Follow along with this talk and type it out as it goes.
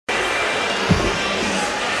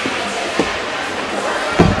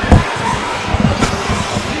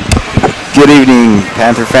Good evening,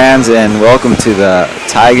 Panther fans, and welcome to the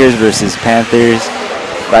Tigers versus Panthers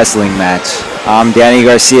wrestling match. I'm Danny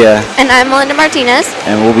Garcia. And I'm Melinda Martinez.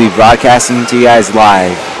 And we'll be broadcasting to you guys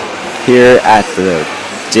live here at the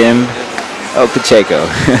gym of Pacheco.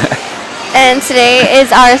 And today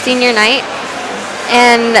is our senior night.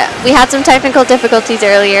 And we had some technical difficulties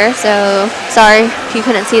earlier, so sorry if you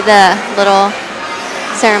couldn't see the little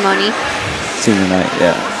ceremony. Senior night,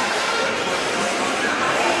 yeah.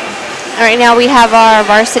 Right now we have our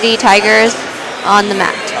varsity Tigers on the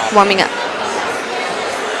mat, warming up.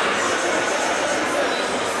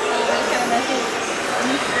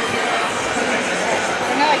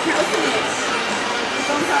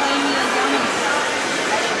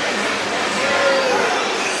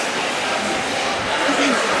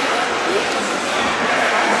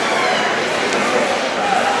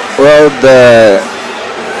 Well, the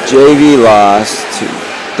JV lost to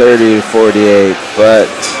 30-48, but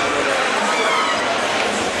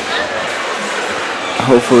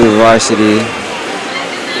hopefully varsity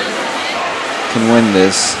can win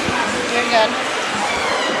this. You're good.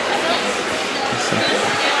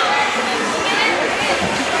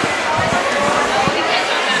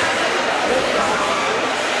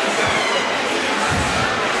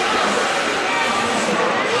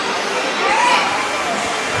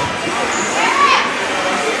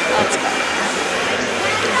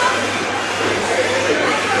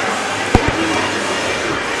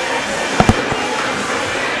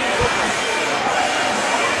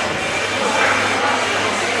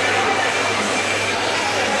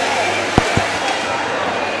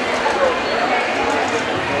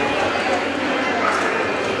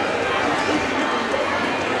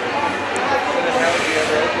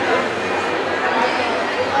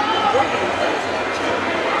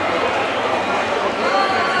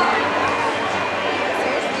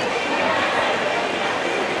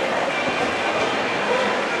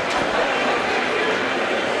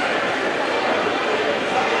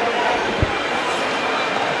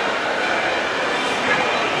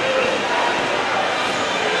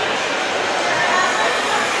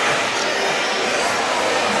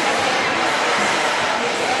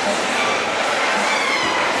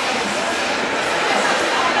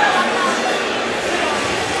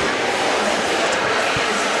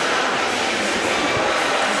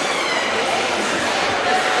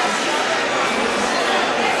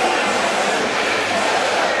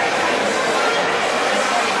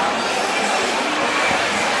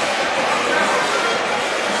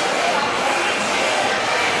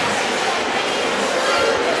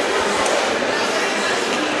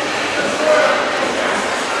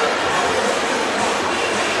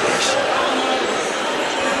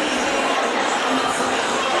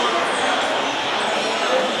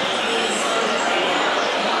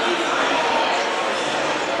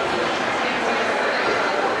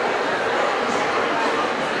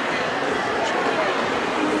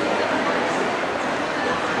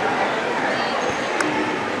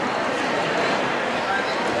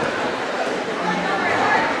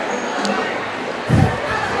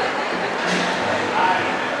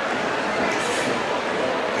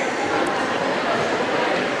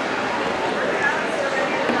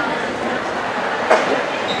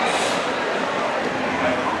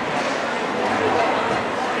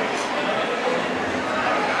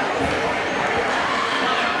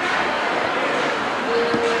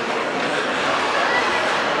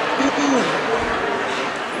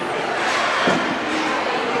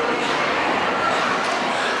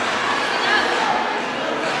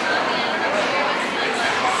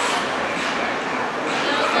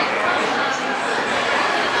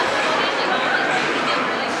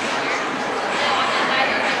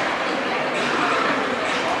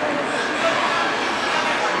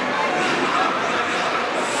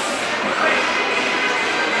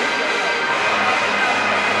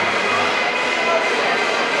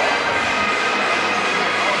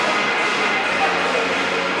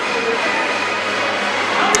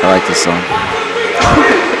 I like this song.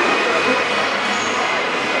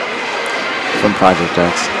 From Project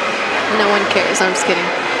X. No one cares. I'm just kidding.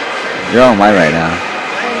 You're on mine right now.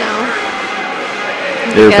 I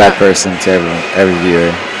know. You're a bad person to every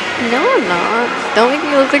viewer. No, I'm not. Don't make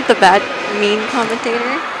me look like the bad, mean commentator.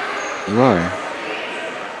 You are.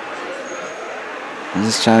 I'm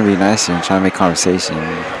just trying to be nice here and trying to make conversation.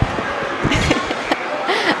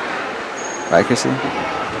 Right, Chrissy?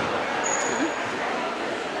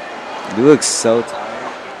 You look so tired.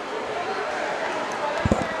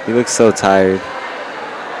 You look so tired.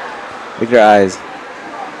 Look at her eyes.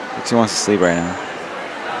 Like she wants to sleep right now.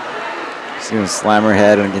 She's gonna slam her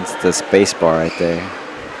head against the space bar right there.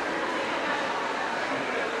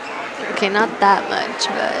 Okay, not that much,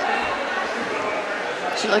 but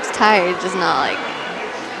she looks tired, just not like.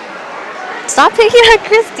 Stop picking at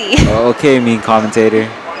Christy. Okay, mean commentator.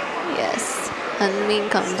 Yes, unmean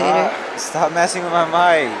commentator. Stop messing with my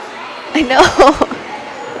mic. I know.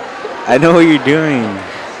 I know what you're doing.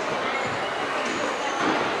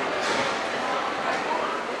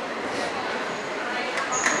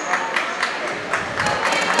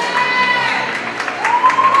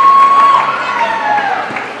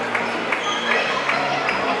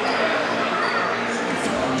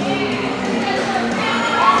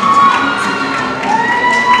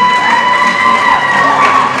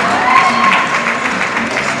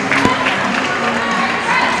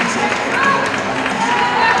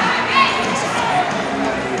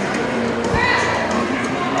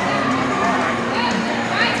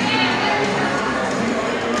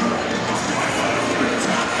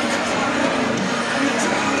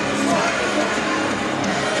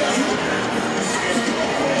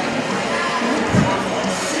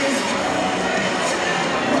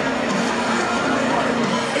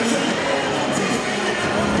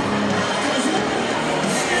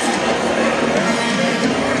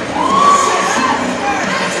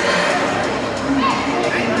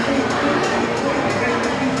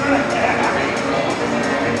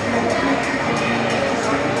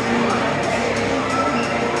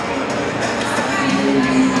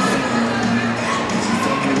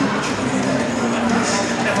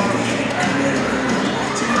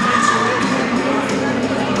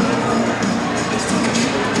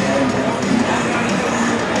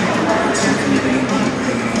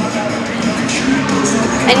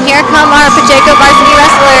 And here come our Pacheco varsity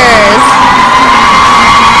wrestlers.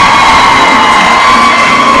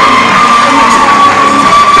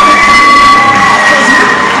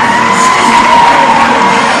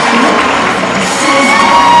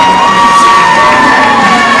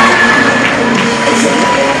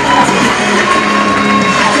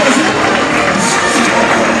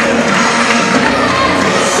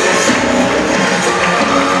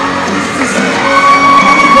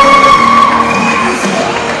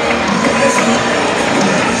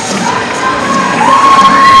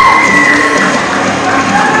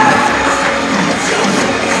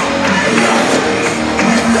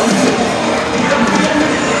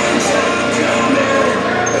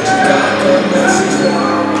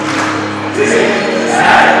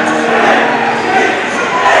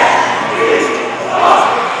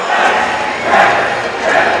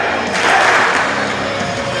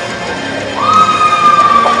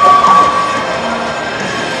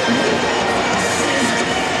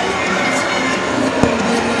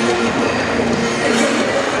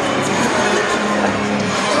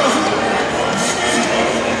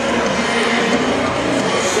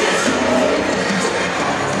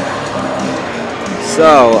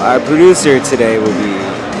 So, our producer today will be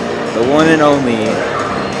the one and only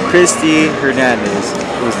Christy Hernandez,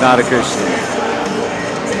 who is not a Christian.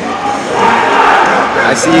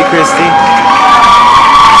 I see you, Christy.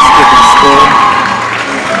 Skipping school.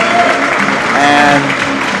 And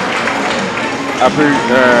who's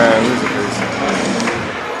the person?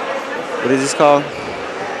 What is this called?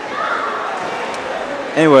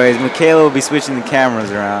 Anyways, Michaela will be switching the cameras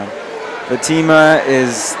around. Fatima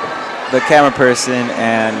is the camera person,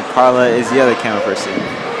 and Carla is the other camera person.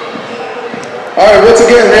 All right, once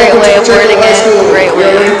again, Great welcome way to of wording Pacheco High it. School. Great We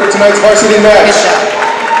are way. ready for tonight's varsity match. Good job.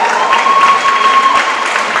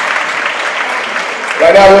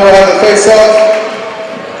 Right now, we will have the face-off.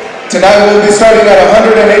 Tonight, we will be starting at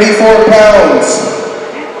 184 pounds.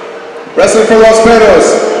 Wrestling for Los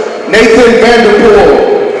Banos, Nathan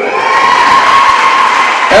Vanderpool.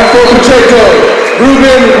 And for Pacheco,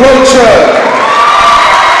 Ruben Rocha.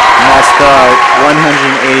 Must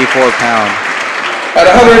 184 pounds. At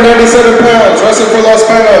 197 pounds, wrestling for Los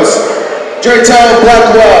Banos, Jertal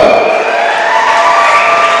Blackwell.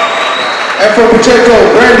 And for Pacheco,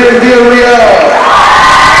 Brandon Villarreal.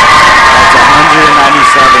 That's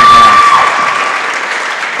 197 pounds.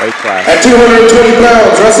 Weight class. At 220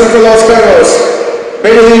 pounds, wrestling for Los Banos,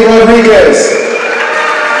 Bailey Rodriguez.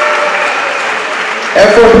 And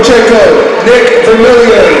for Pacheco, Nick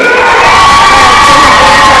Vermillion.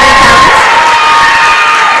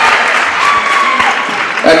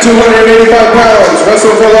 At 285 pounds,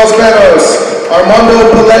 wrestling for Los Banos, Armando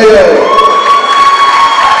Palayo.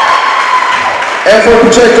 And for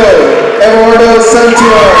Pacheco, Eduardo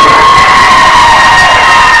Santillan.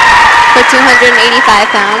 For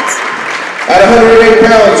 285 pounds. At 108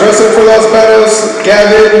 pounds, wrestling for Los Banos,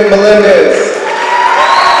 Gavin Melendez.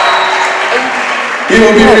 He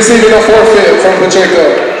will be receiving a forfeit from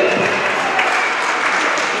Pacheco.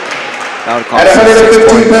 That would At cost us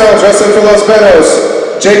 6 115 points. pounds, wrestling for Los Banos,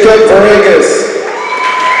 Jacob Vargas.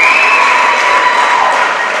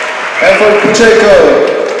 And for Pacheco,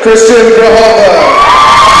 Christian Grijalva.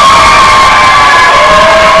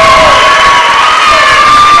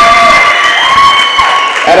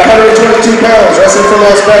 At 122 pounds, wrestling for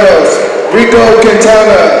Los Banos, Rico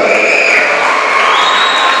Quintana.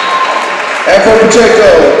 And for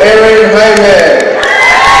Pacheco, Aaron Hyman.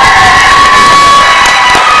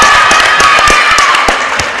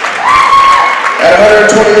 At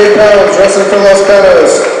 128 pounds, wrestling for Los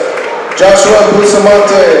Banos, Joshua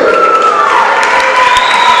Bustamante.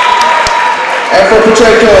 And for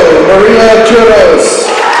Pacheco, Maria Quiros.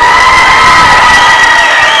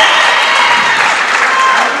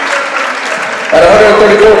 At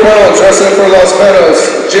 134 pounds, wrestling for Los Banos,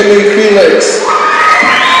 Jimmy Felix.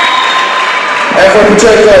 And for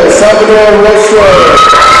Pacheco, Salvador Rostro.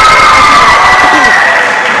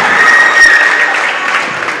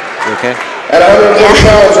 You okay? At 140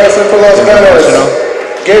 pounds, wrestling for Los Banos,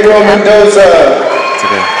 Gabriel Mendoza. It's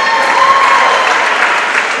okay.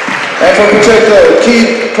 And for Pacheco,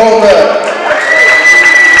 Keith Coleman.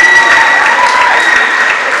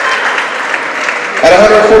 At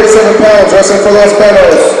 147 pounds, wrestling for Los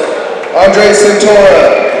Banos, Andre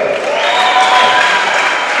Santora.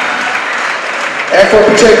 And for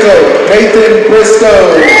Pacheco, Nathan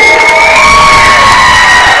Briscoe.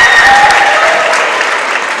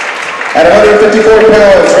 At 154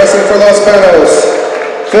 pounds, wrestling for Los Banos,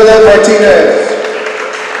 Philip Martinez.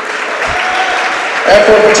 And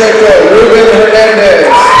for Pacheco, Ruben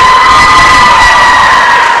Hernandez.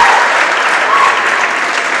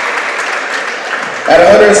 At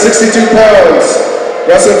 162 pounds,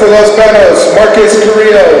 wrestling for Los Banos, Marcus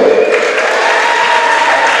Carrillo.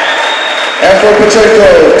 And for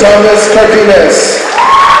Pacheco, Thomas Cardenas.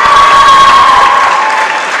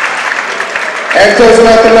 And closing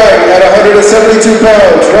out the night at 172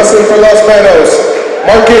 pounds, wrestling for Los Banos,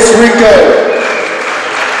 Marcus Rico.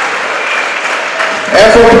 And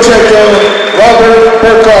for Pacheco, Robert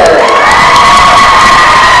Burkhardt.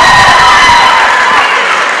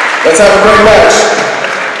 Let's have a great match.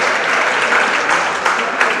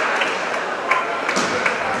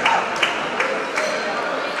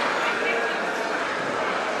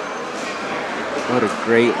 What a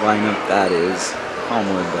great lineup that is. Oh,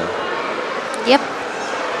 Melinda. Yep.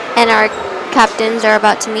 And our captains are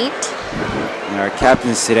about to meet. And our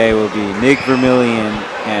captains today will be Nick Vermillion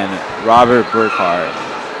and Robert Burkhardt.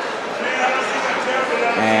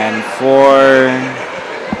 And for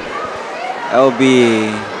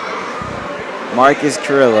LB, Marcus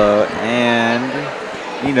Carrillo, and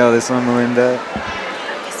you know this one, Melinda.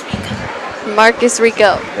 Marcus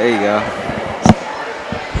Rico. There you go.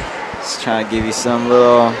 Just trying to give you some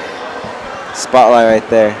little spotlight right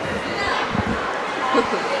there.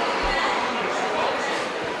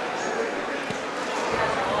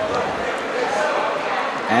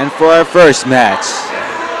 And for our first match,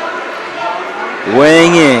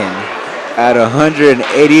 weighing in at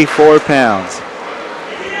 184 pounds,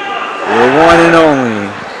 the one and only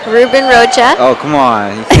Ruben Rocha. Oh, come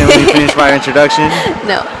on. You can't let me finish my introduction?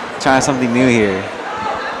 No. Trying something new here.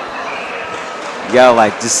 You gotta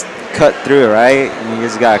like just cut through it, right? And you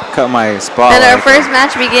just gotta cut my spot. And our first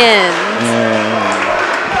match begins. Yeah.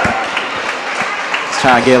 Just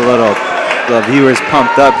trying to get the viewers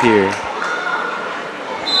pumped up here.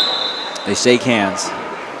 They shake hands.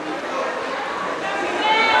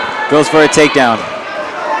 Goes for a takedown.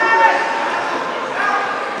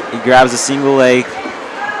 He grabs a single leg.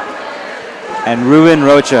 And Ruben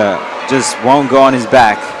Rocha just won't go on his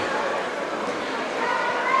back.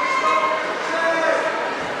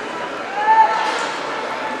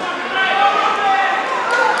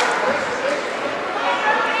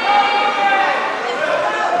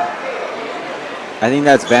 I think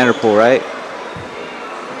that's Vanderpool, right?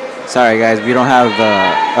 Sorry guys, we don't have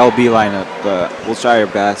the LB lineup, but we'll try our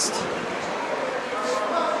best.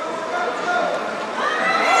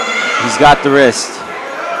 He's got the wrist.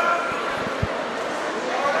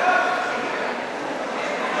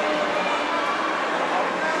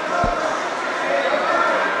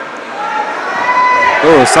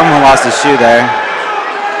 Oh, someone lost his shoe there.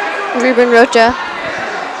 Ruben Rocha.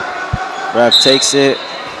 Ref takes it.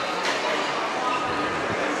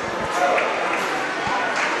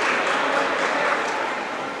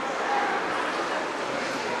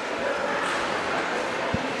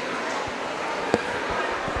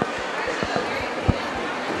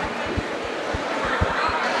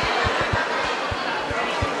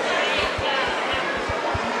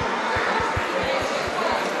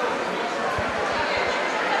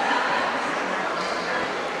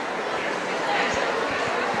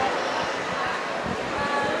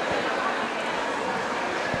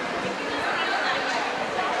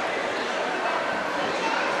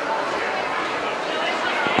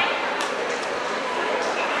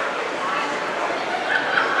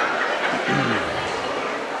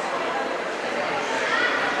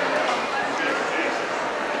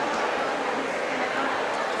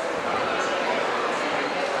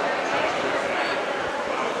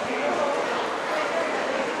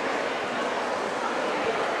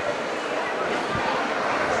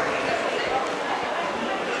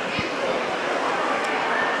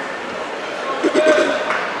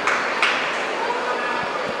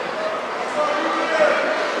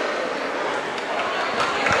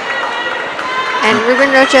 And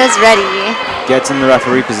Ruben Rocha is ready. Gets in the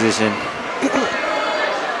referee position.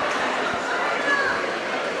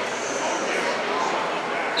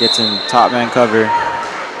 Gets in top man cover.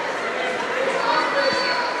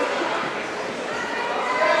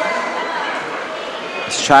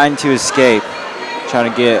 He's trying to escape. Trying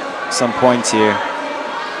to get some points here.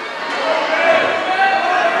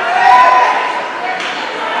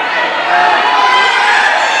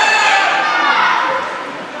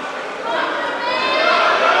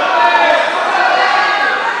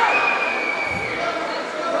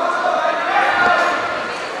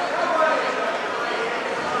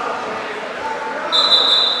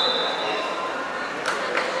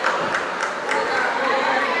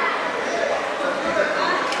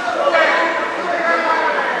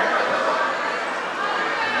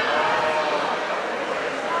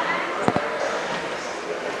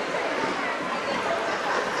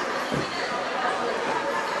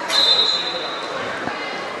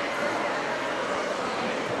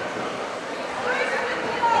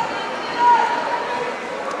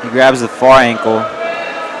 Grabs the far ankle.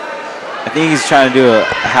 I think he's trying to do a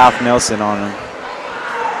half Nelson on him.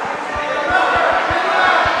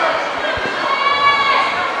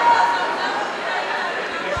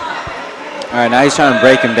 All right, now he's trying to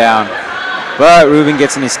break him down. But Ruben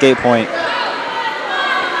gets an escape point.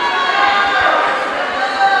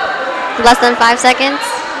 Less than 5 seconds.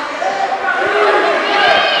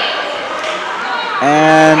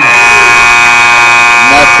 And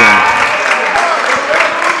nothing.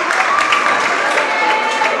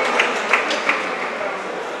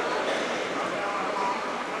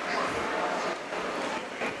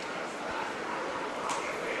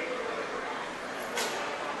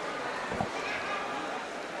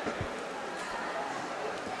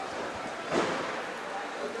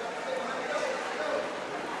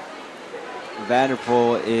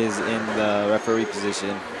 Vanderpool is in the referee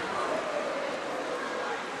position.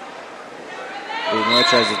 Ruben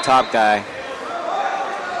Rocha is the top guy.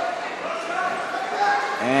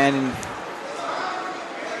 And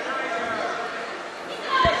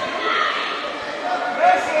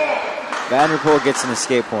Vanderpool gets an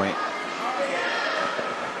escape point.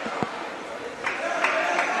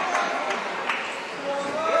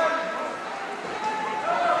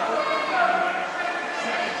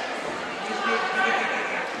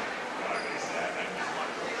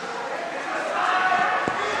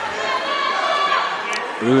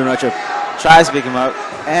 Ruben Rocha tries to pick him up,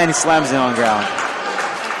 and he slams him on the ground.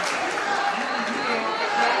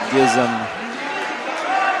 Gives him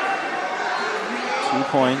 2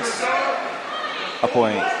 points, a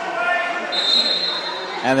point,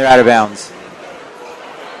 and they're out of bounds.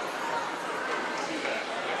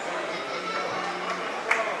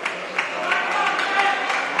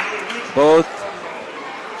 Both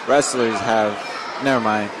wrestlers have, never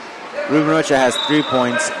mind. Ruben Rocha has 3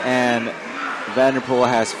 points, and Vanderpool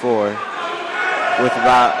has 4, with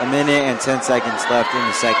about 1 minute and 10 seconds left in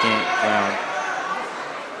the second round.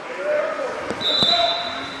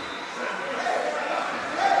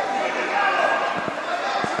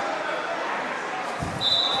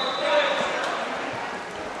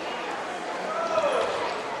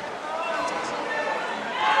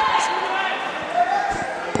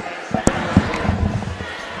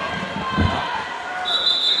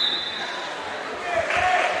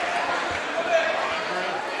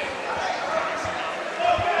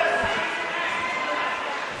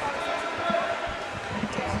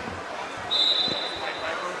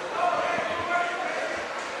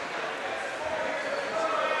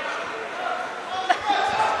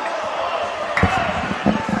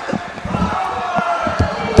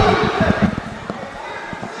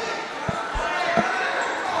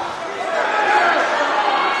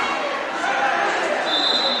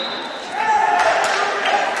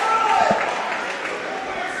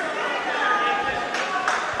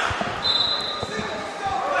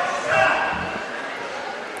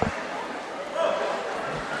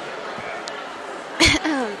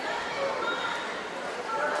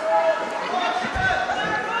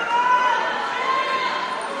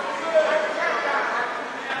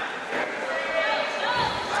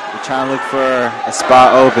 Trying to look for a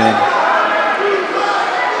spot open.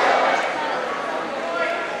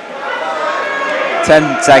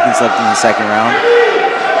 Ten seconds left in the second round.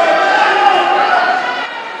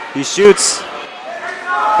 He shoots,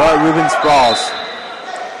 but Ruben sprawls.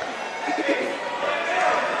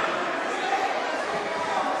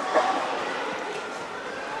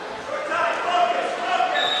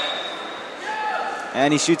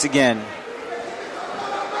 And he shoots again.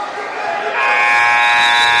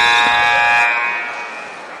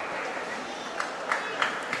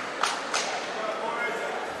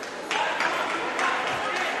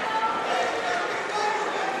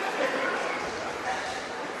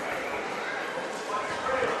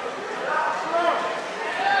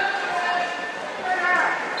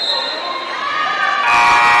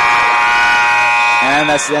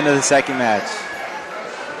 that's the end of the second match.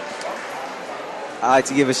 I'd like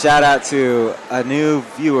to give a shout out to a new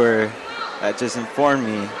viewer that just informed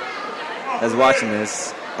me that's watching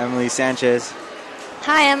this, Emily Sanchez.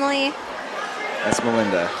 Hi, Emily. That's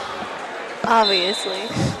Melinda. Obviously.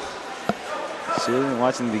 She wasn't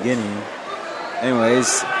watching the beginning.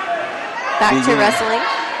 Anyways. Back to wrestling.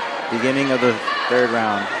 Beginning of the third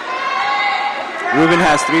round. Ruben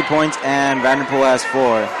has 3 points and Vanderpool has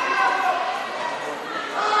 4.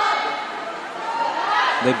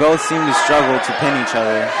 They both seem to struggle to pin each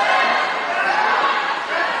other.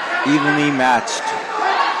 Evenly matched.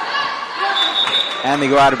 And they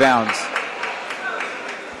go out of bounds.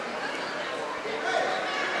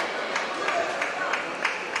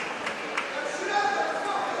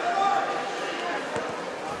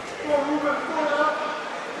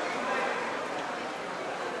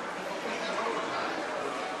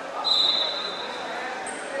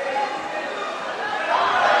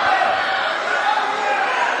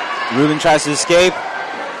 Ruben tries to escape.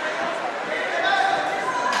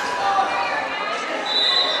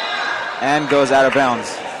 And goes out of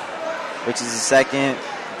bounds, which is the second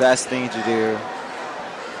best thing to do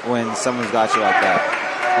when someone's got you like that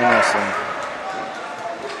in wrestling.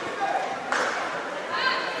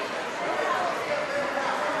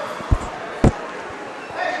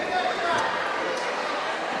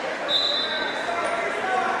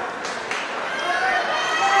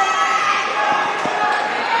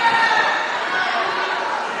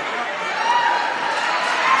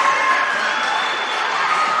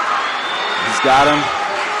 Got him.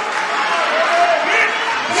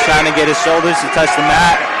 He's trying to get his shoulders to touch the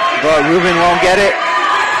mat, but Ruben won't get it.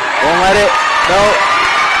 Won't let it. No.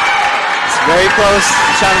 It's very close.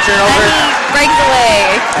 He's trying to turn over. And he breaks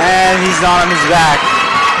away. And he's not on his back.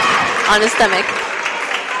 On his stomach.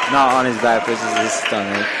 Not on his back, this is his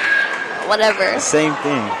stomach. Whatever. Same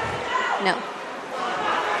thing. No.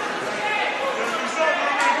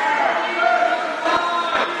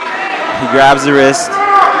 He grabs the wrist.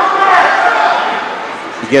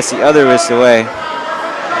 Gets the other wrist away.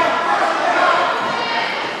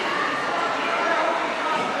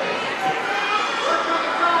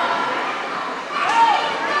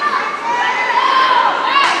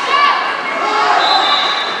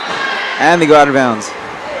 And they go out of bounds.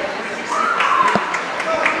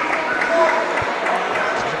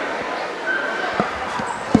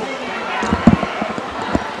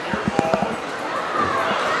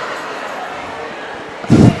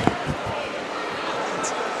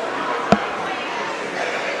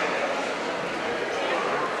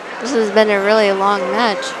 This has been a really long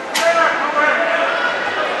match.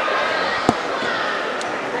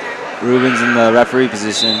 Ruben's in the referee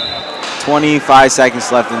position. 25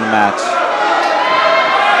 seconds left in the match.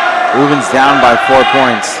 Ruben's down by 4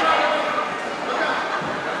 points.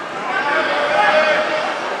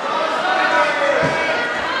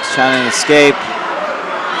 He's trying to escape.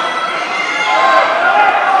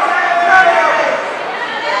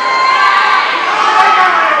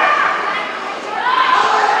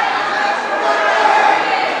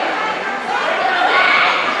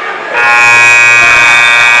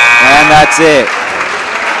 That's it.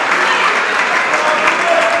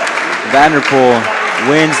 Vanderpool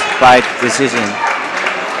wins by decision.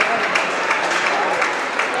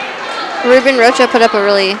 Ruben Rocha put up a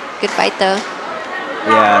really good fight, though.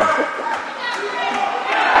 Yeah.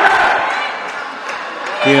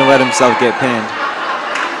 He didn't let himself get pinned.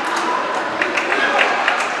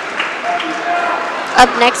 Up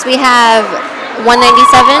next, we have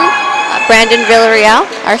 197, Brandon Villarreal,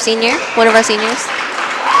 our senior, one of our seniors.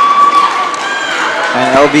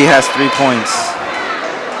 And LB has 3 points.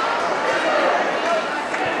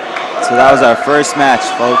 So that was our first match,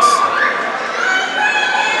 folks.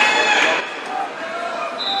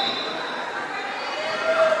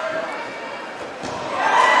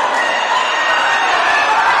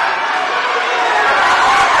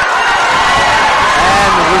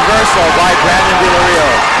 And the reversal by Brandon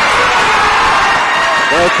Villarreal.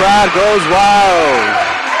 The crowd goes wild.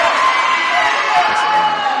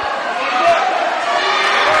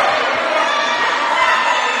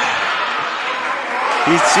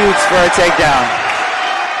 He shoots for a takedown,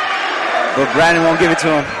 but Brandon won't give it to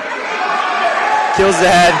him. Kills the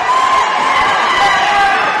head.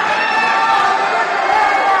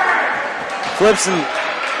 Flips him.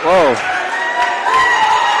 Whoa.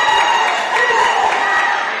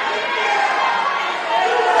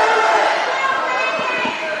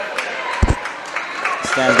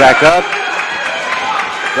 Stands back up.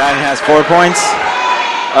 Brandon has 4 points.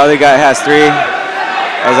 Other guy has 3.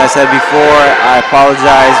 As I said before, I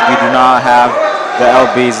apologize. We do not have the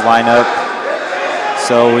LBs lineup.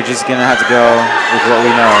 So we're just gonna have to go with what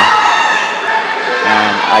we know.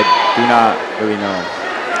 And I do not really know.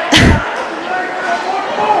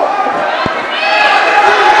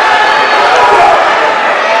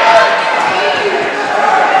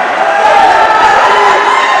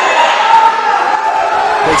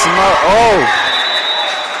 Picks him up. Oh!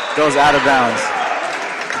 Goes out of bounds.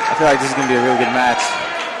 I feel like this is gonna be a real good match.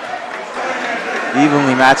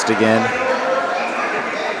 Evenly matched again.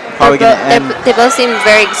 Probably gonna end. They both seem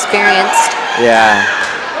very experienced. Yeah.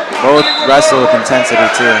 Both wrestle with intensity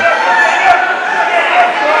too.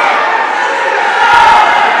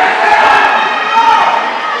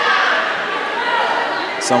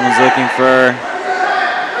 Someone's looking for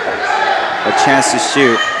a chance to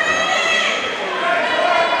shoot.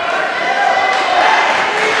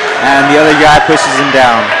 And the other guy pushes him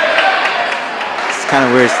down. It's kind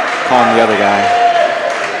of weird calling the other guy.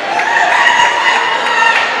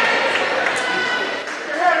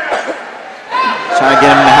 Trying to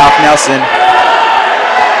get him in the half Nelson.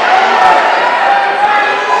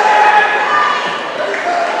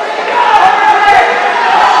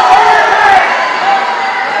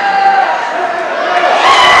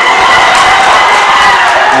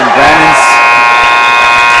 And Brandon's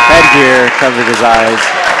headgear covered his eyes.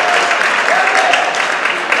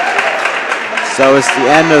 So it's the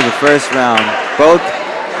end of the first round. Both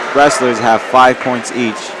wrestlers have 5 points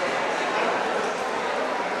each.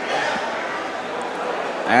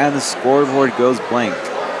 And the scoreboard goes blank.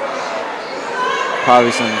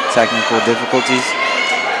 Probably some technical difficulties.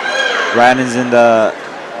 Brandon's in the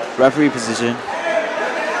referee position.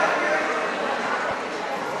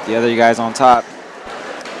 The other guy's on top.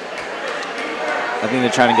 I think they're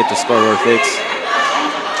trying to get the scoreboard fixed.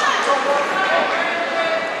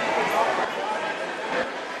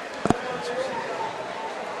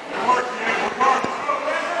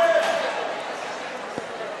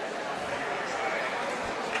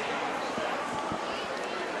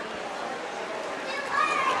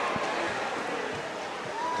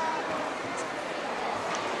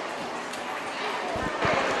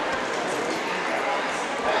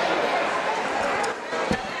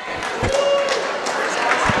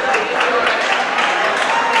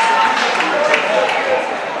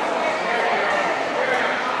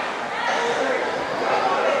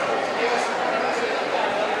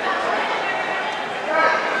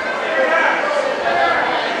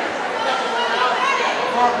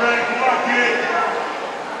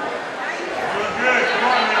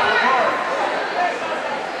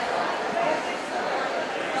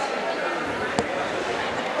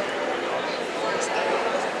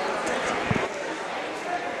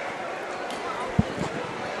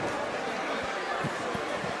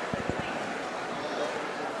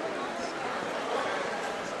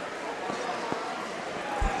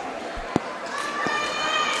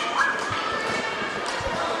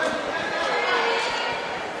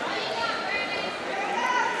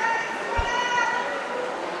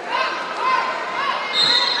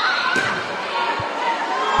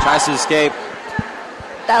 Tries to escape.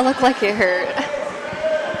 That looked like it hurt.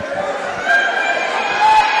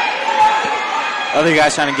 Other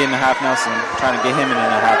guy's trying to get in the half Nelson, trying to get him in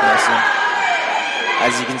a half Nelson.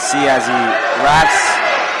 As you can see, as he wraps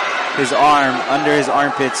his arm under his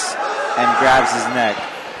armpits and grabs his neck.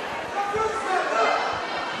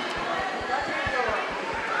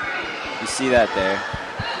 You see that there.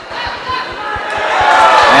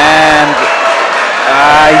 And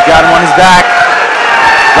he got him on his back.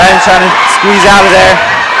 Brandon trying to squeeze out of there.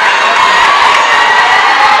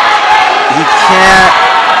 He can't.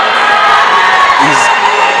 He's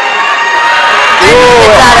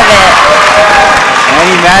out of it. And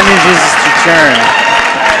he manages to turn.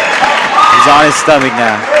 He's on his stomach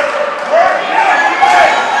now.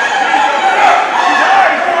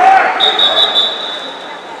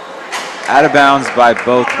 Out of bounds by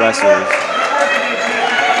both wrestlers.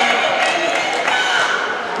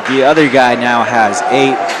 The other guy now has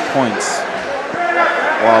 8 points,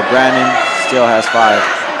 while Brandon still has 5.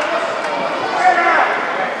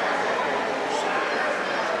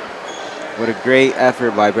 What a great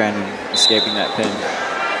effort by Brandon escaping that pin.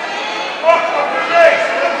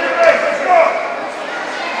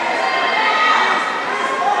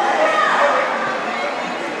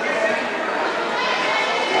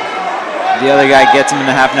 The other guy gets him in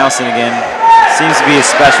the half Nelson again. Seems to be a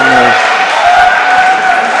special move.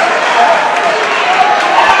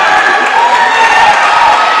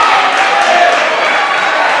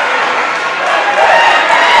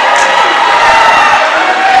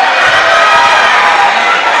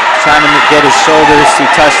 Trying to get his shoulders to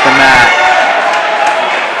touch the mat,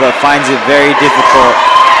 but finds it very difficult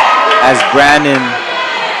as Brandon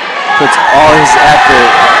puts all his effort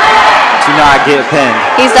to not get pinned.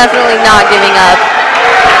 He's definitely not giving up.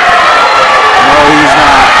 No, he's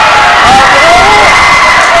not.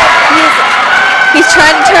 He's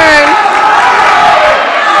trying to turn.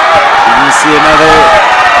 You can see another,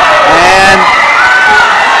 and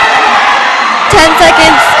 10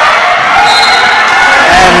 seconds.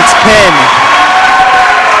 And it's pinned.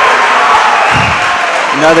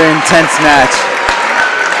 Another intense match.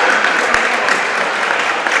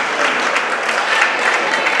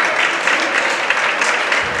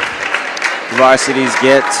 Varsities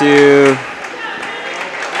get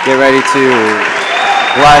ready to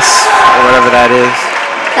bless, or whatever that is.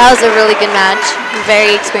 That was a really good match.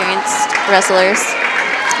 Very experienced wrestlers.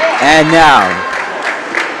 And now,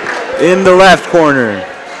 in the left corner,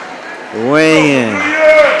 weighing in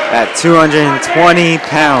at 220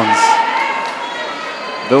 pounds,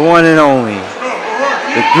 the one and only,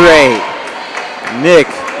 the great Nick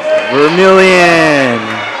Vermillion.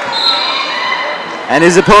 And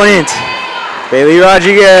his opponent, Bailey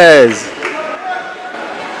Rodriguez.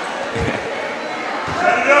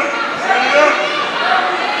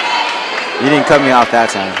 You didn't cut me off that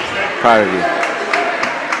time. Proud of you.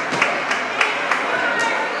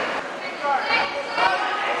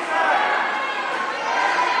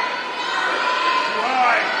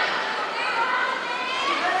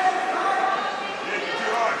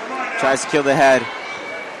 Tries to kill the head.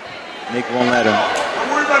 Nick won't let him. Don't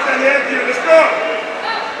worry about that head here. Let's go.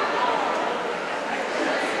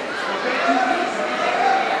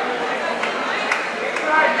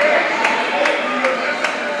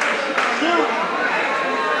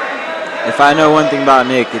 If I know one thing about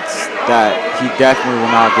Nick, it's that he definitely will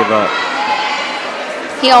not give up.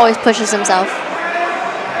 He always pushes himself.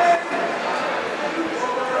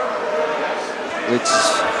 Which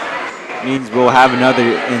means we'll have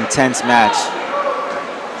another intense match.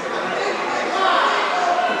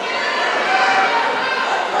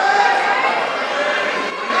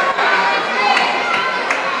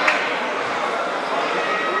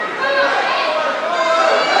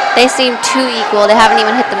 They seem too equal. They haven't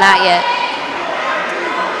even hit the mat yet.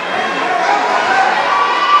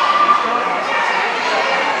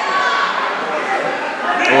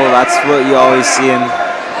 Well, that's what you always see in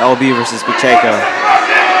LB versus Pacheco.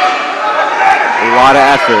 A lot of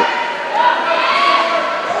effort.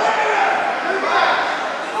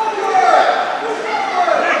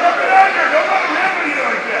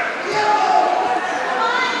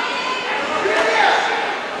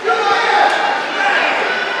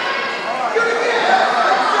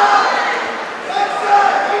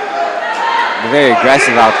 They're very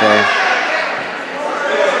aggressive out there.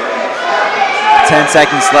 10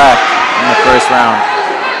 seconds left in the first round.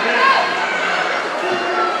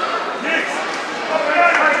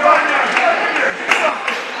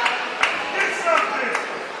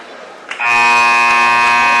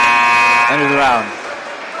 End of the round.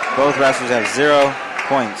 Both wrestlers have 0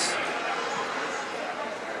 points.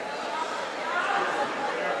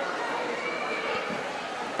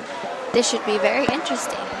 This should be very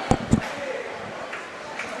interesting.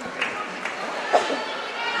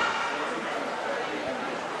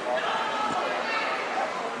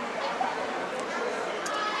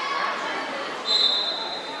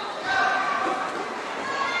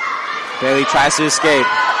 Bailey tries to escape.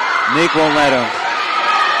 Nick won't let him.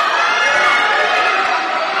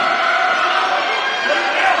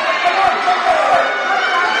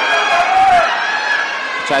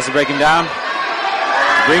 Tries to break him down.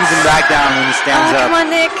 Brings him back down when he stands up. Come on,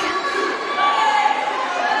 Nick.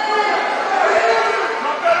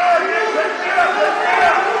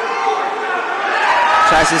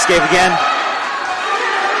 Tries to escape again.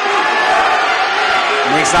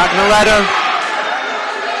 Nick's not going to let him.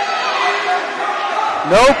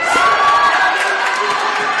 Nope.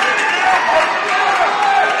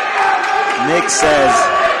 Nick says,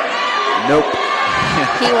 nope.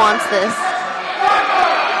 He wants this.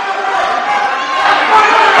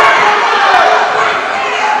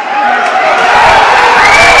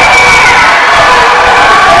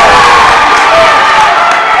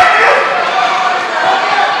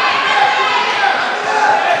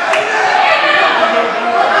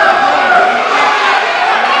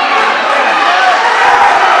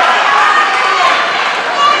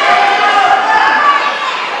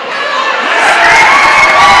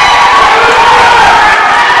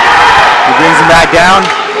 Brings him back down.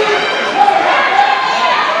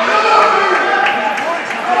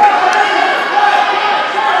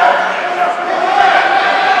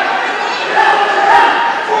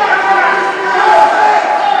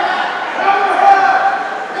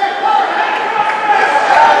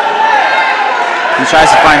 He tries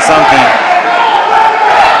to find something.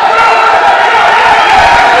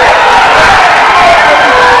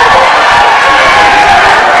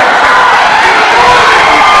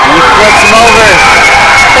 He flips him over.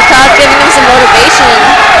 The crowd's giving him some motivation.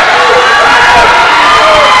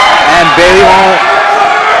 And Bailey won't.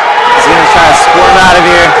 He's going to try to squirm out of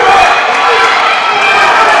here.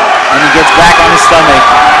 And he gets back on his stomach.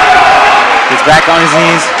 Gets back on his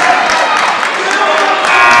knees.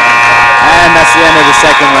 And that's the end of the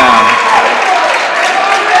second round.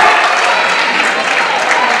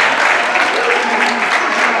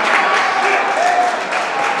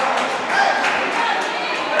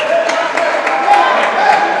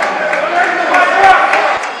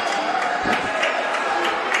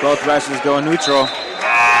 Both wrestlers go neutral.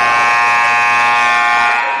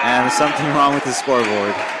 And there's something wrong with the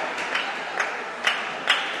scoreboard.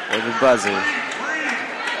 Or the buzzer.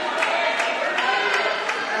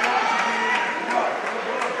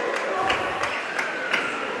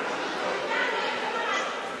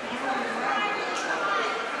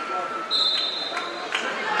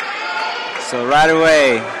 So right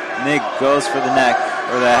away, Nick goes for the neck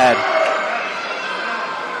or the head.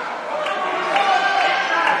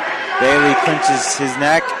 Bailey clinches his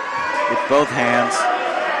neck with both hands.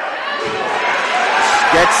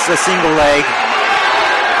 Gets a single leg.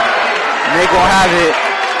 Nick will have it.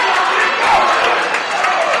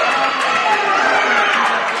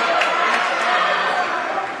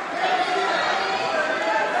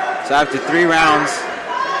 So after 3 rounds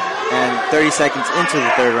and 30 seconds into the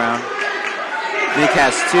third round, Nick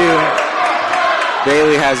has 2.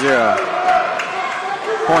 Bailey has 0.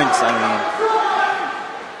 Points, I mean.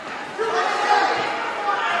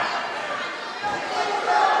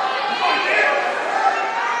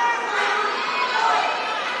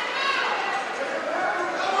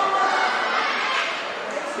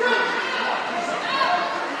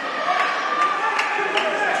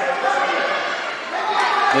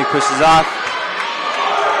 Nick pushes off.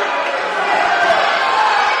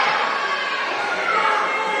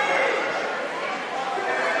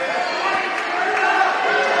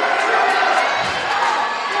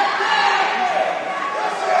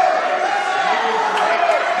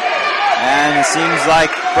 And it seems like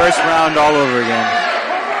first round all over again,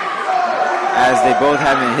 as they both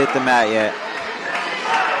haven't hit the mat yet.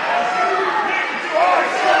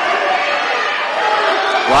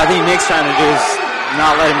 What I think Nick's trying to do is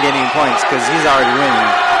not let him get any points because he's already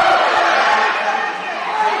winning.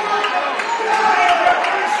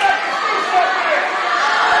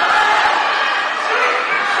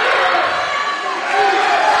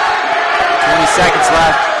 Seconds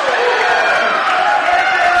left.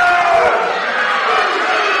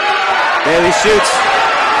 Bailey shoots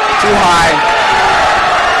too high.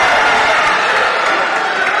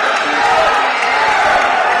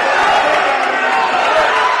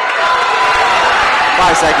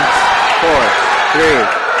 Five seconds. 4, 3,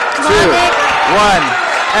 2, 1,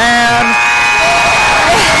 and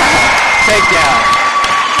takedown.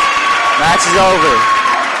 Match is over.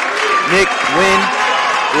 Nick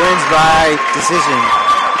wins by decision.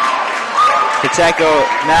 Pacheco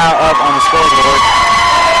now up on the scoreboard,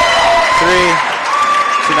 3-9.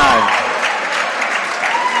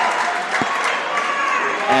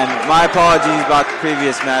 And my apologies about the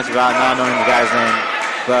previous match about not knowing the guy's name,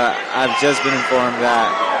 but I've just been informed that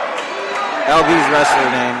LB's wrestler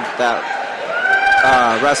name that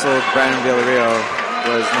wrestled Brandon Villarreal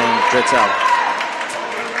was named Drittel.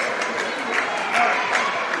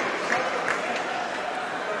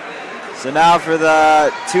 So now for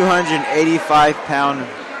the 285-pound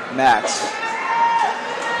match.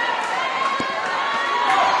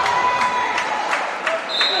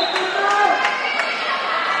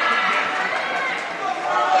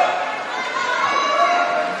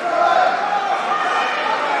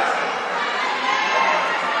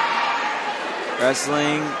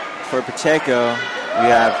 Wrestling for Pacheco, we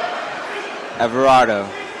have Everardo,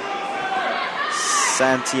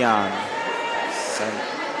 Santillan.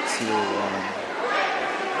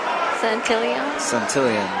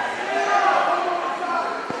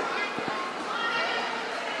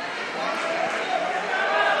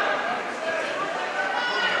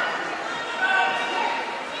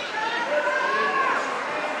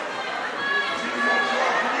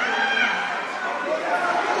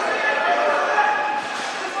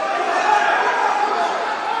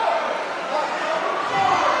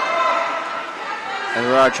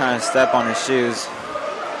 Everard trying to step on his shoes.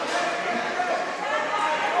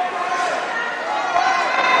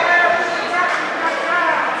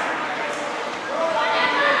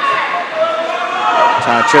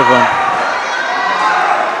 Trying to trip him.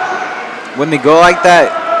 when they go like that,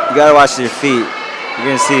 you gotta watch their feet. You're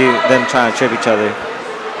gonna see them trying to trip each other.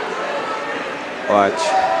 Watch.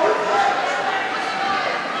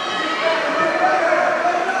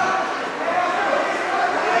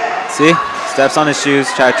 See? Steps on his shoes,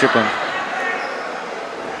 try to trip him.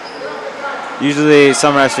 Usually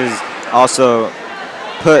some wrestlers also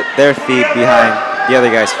put their feet behind the other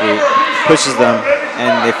guy's feet, pushes them,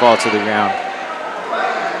 and they fall to the ground.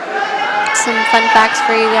 Some fun facts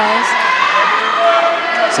for you guys.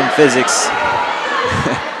 Some physics.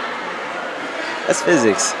 That's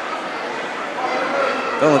physics.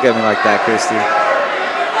 Don't look at me like that, Christy.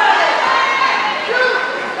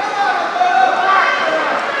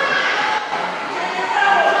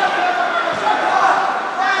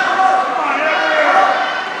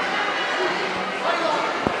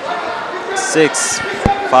 Six,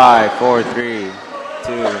 5, 4, 3,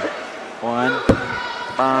 2, 1.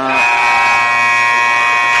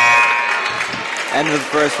 End of the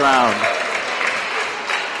first round.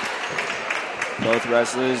 Both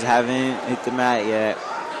wrestlers haven't hit the mat yet,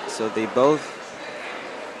 so they both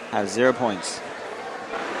have 0 points.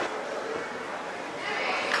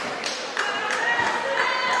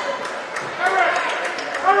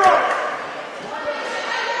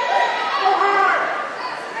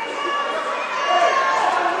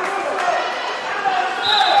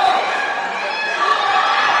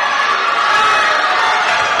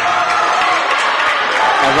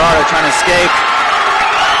 Trying to escape.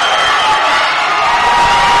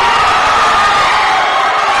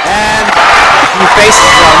 And he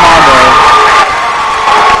faces Armando.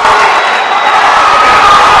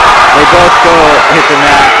 They both go hit the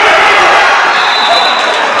mat.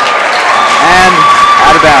 And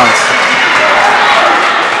out of bounds.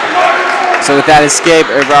 So with that escape,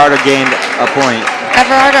 Everardo gained a point.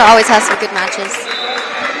 Everardo always has some good matches.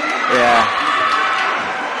 Yeah.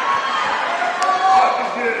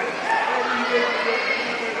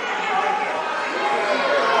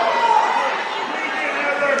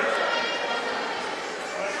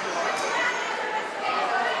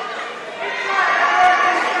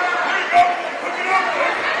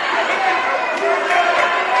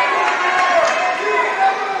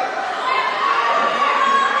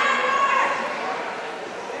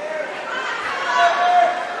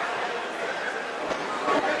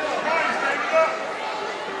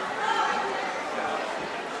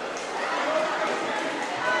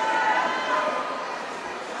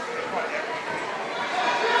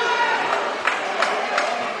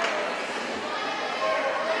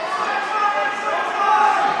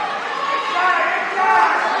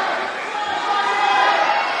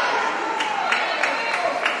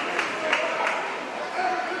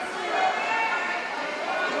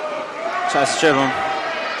 Tries to trip him.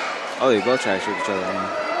 Oh, they both try to trip each other.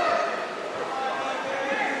 Man.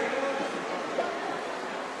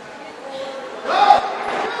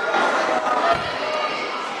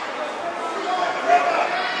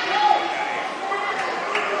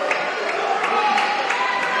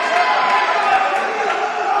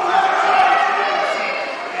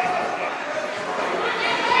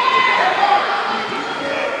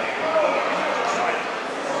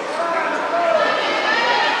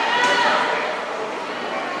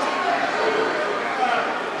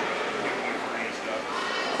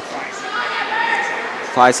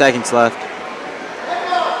 Five seconds left.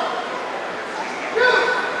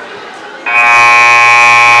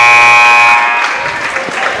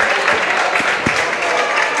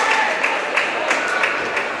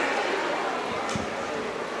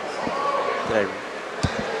 There.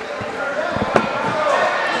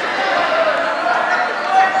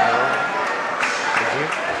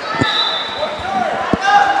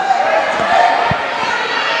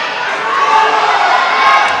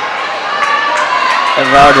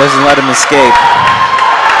 Everardo doesn't let him escape.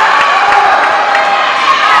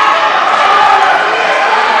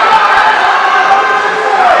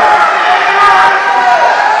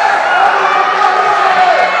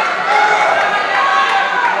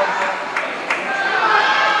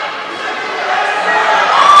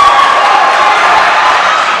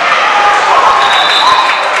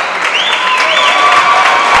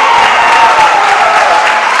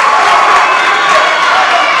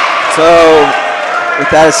 So, with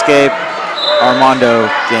that escape, Armando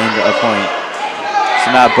gained a point. So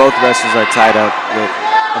now both wrestlers are tied up with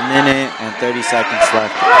 1 minute and 30 seconds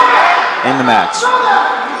left in the match.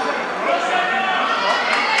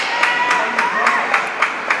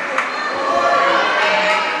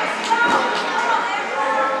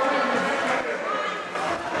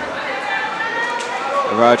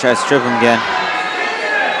 Everardo tries to trip him again.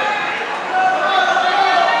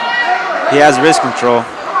 He has wrist control.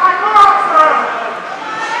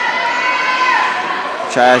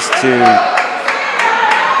 tries to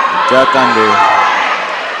duck under.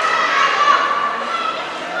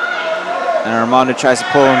 And Armando tries to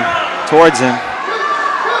pull him towards him.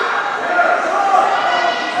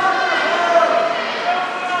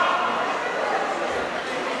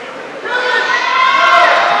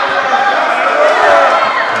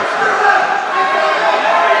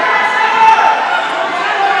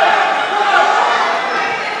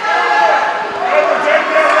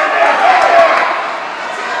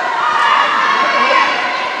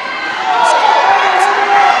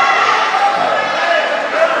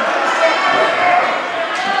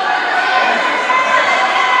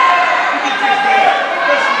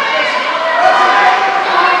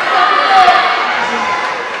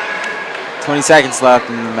 Seconds left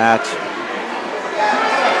in the match.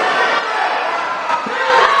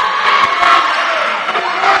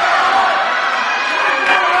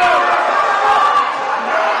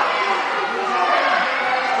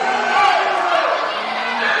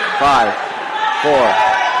 Five, 4,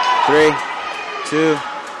 3, 2,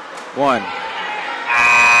 1.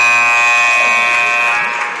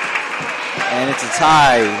 And it's a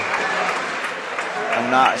tie.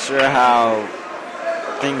 I'm not sure how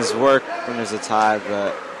things work when there's a tie,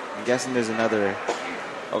 but I'm guessing there's another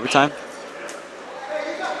overtime.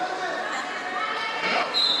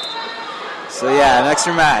 So yeah, an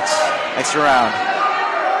extra match, extra round.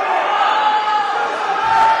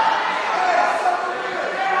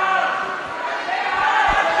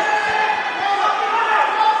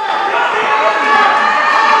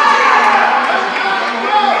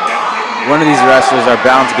 One of these wrestlers are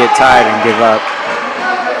bound to get tired and give up.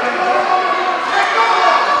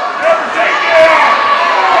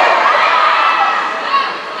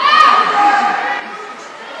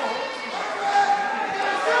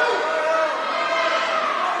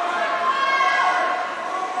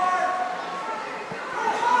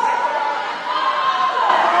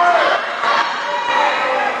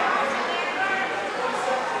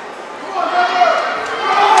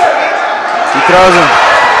 Throws him.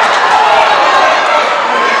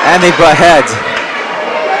 And they butt heads.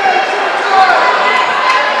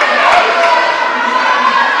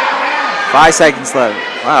 Five seconds left.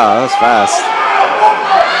 Wow, that was fast.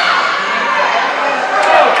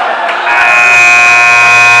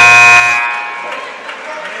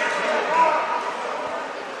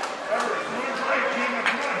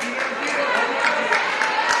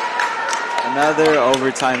 Another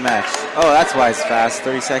overtime match. Oh, that's why it's fast.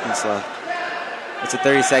 30 seconds left. It's a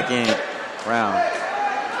 30-second round.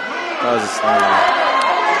 That was a slow one.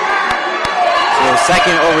 So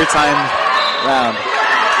second overtime round.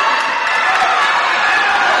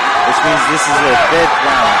 Which means this is the fifth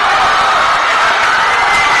round.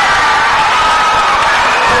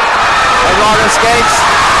 Eduardo escapes.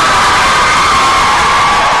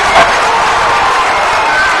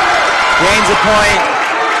 Gains a point.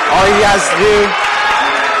 All he has to do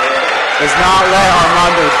is not let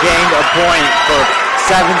Armando gain a point for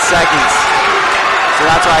 7 seconds. So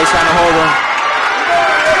that's why he's trying to hold him.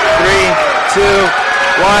 3, 2,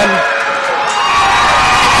 1.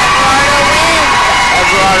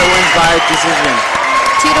 Eduardo wins by decision.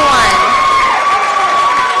 2-1.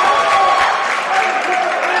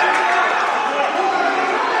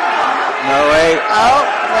 No, wait. Oh,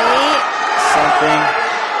 wait. Something.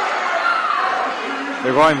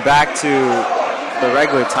 They're going back to the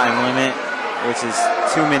regular time limit, which is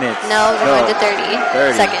 2 minutes. No, we're going to 30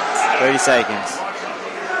 seconds. 30 seconds.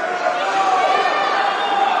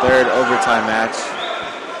 Third overtime match.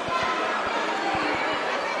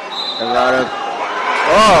 Eduardo.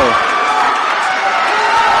 Oh!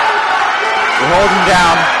 They hold him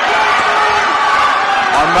down.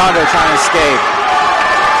 Armando trying to escape.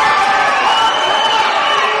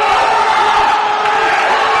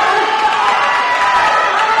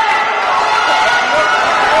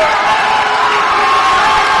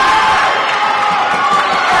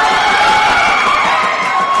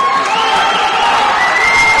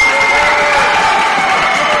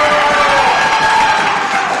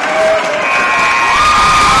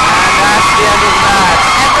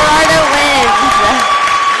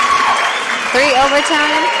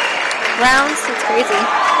 Overtime rounds, it's crazy.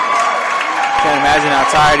 Can't imagine how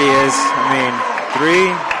tired he is. I mean,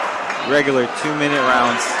 3 regular 2-minute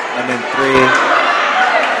rounds and then 3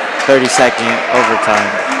 30-second overtime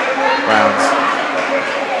rounds.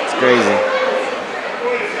 It's crazy.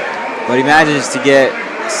 But he manages to get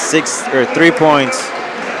 3 points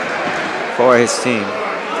for his team.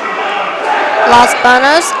 Los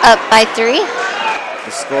Banos up by 3.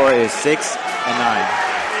 The score is 6-9.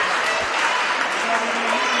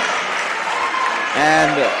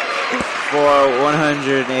 And for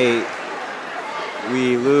 108.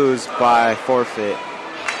 We lose by forfeit.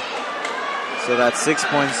 So that's 6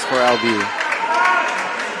 points for LB.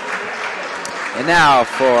 And now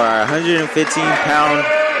for our 115-pound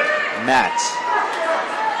match.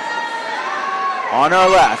 On our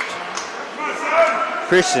left,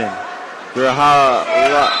 Christian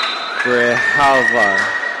Grijalva.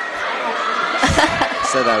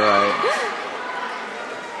 Said that right.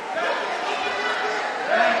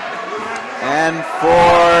 And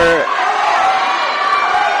for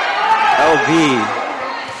LB,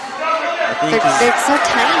 they're so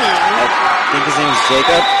tiny. I think his name is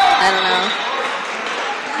Jacob. I don't know.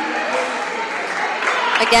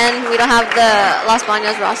 Again, we don't have the Los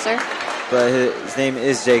Banos roster. But his name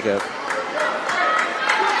is Jacob.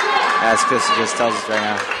 As Chris just tells us right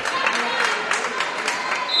now.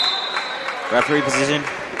 Referee position.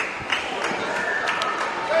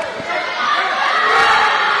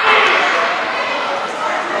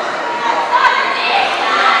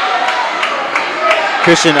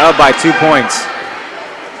 Christian up by 2 points.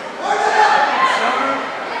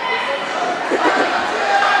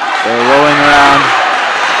 They're rolling around.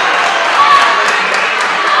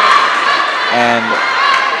 And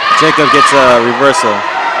Jacob gets a reversal.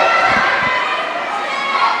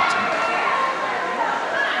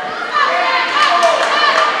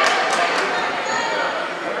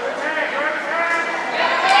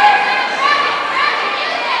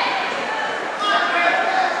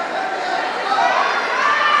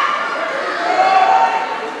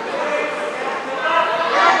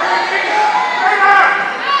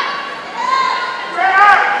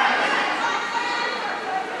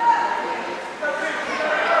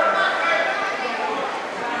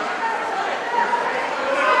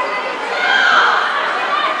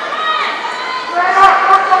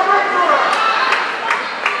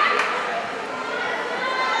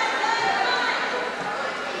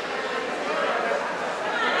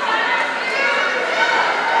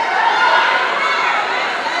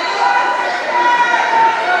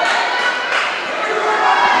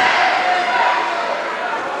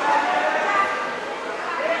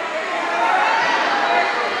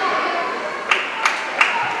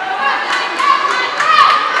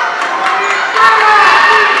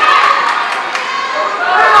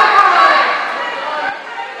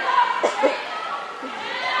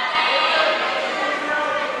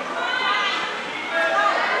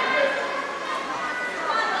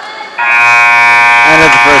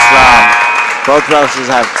 Both rosters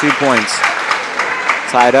have 2 points.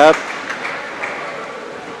 Tied up.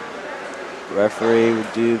 Referee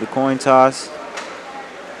would do the coin toss.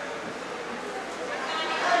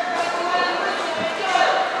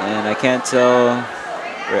 And I can't tell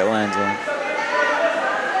where it lands on.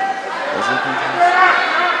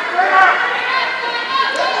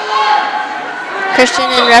 Christian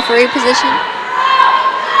in referee position.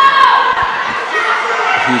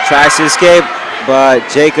 He tries to escape, but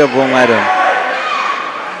Jacob won't let him.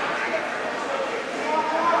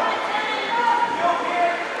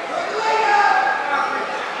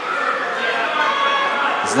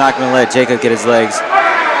 He's not going to let Jacob get his legs.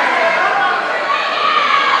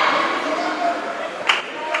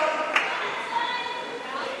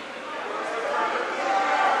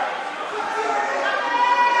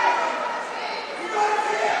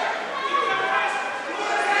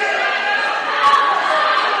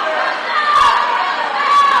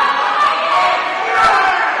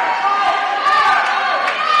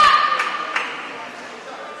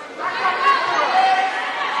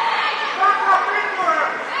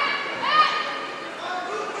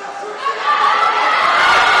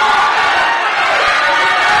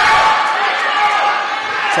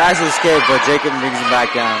 Tries to escape, but Jacob brings him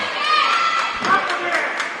back down.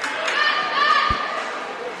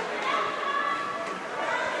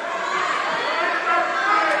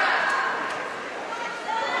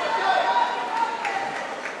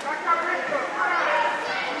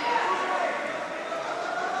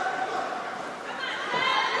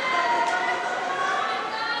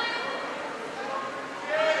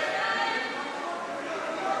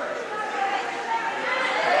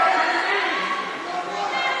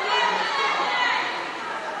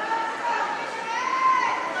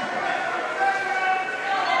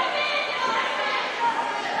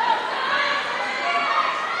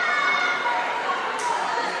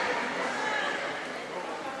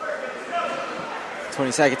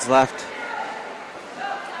 Seconds left.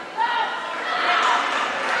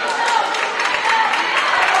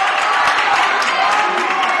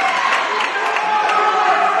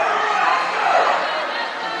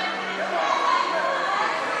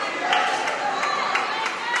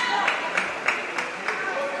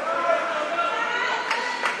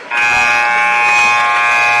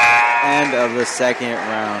 the second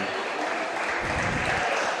round.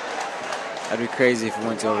 That'd be crazy if we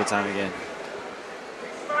went to overtime again.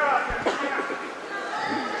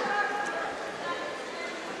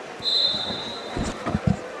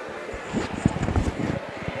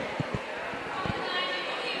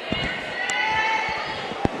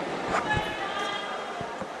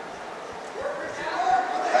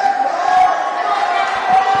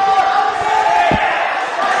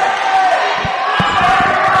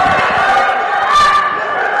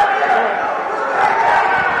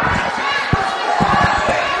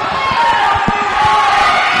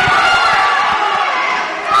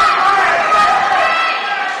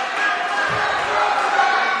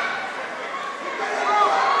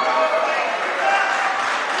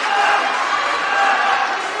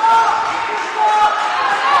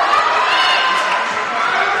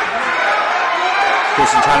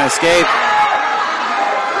 Trying to escape.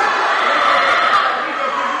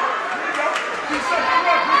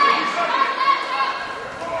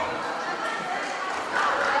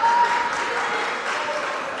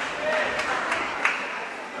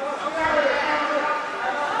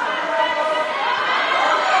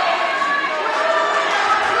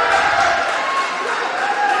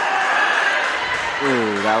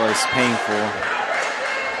 Ooh, that was painful.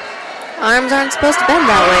 Arms aren't supposed to bend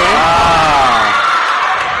that way. Ah.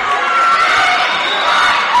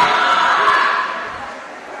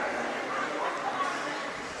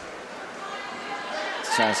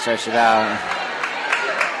 Trying to stretch it out.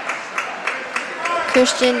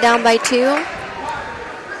 Christian down by 2.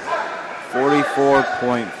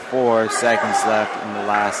 44.4 seconds left in the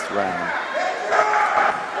last round.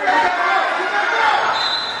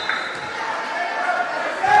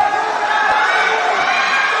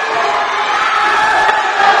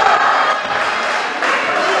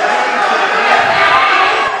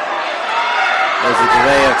 There's a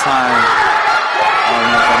delay of time. I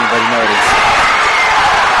don't know if anybody noticed.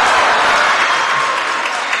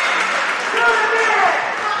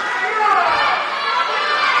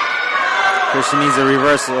 Christian needs a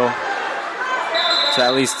reversal to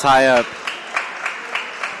at least tie up.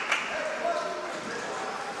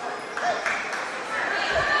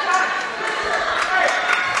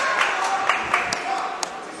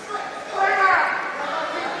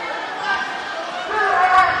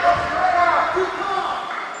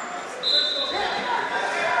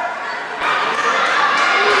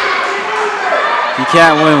 He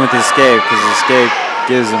can't win with escape because escape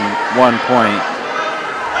gives him 1 point.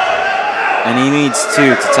 And he needs 2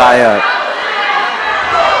 to tie up.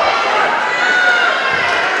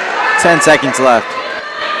 10 seconds left.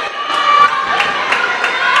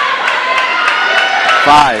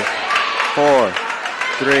 5, 4,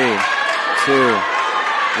 3, 2,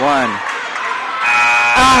 1.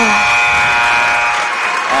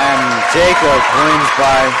 And Jacob wins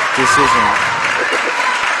by decision.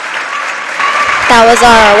 That was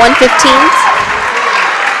our 115th.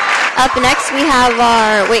 Up next, we have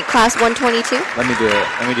our weight class 122. Let me do it.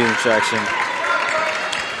 Let me do the introduction.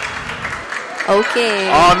 Okay.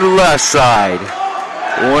 On the left side,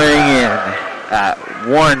 weighing in at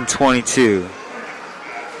 122.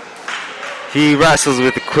 He wrestles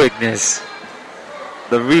with the quickness,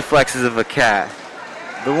 the reflexes of a cat.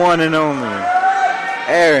 The one and only,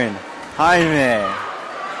 Aaron Jaime.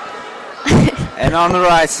 And on the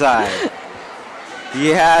right side, he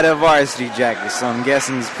had a varsity jacket, so I'm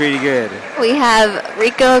guessing he's pretty good. We have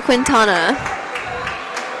Rico Quintana.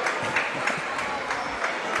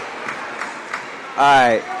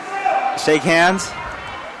 Alright, shake hands.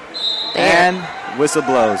 There. And whistle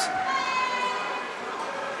blows.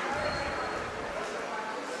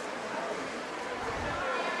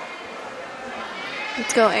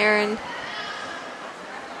 Let's go, Aaron.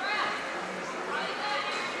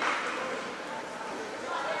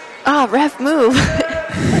 Ah, ref, move.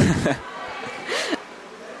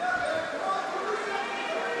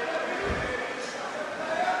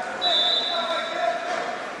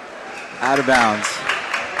 Out of bounds.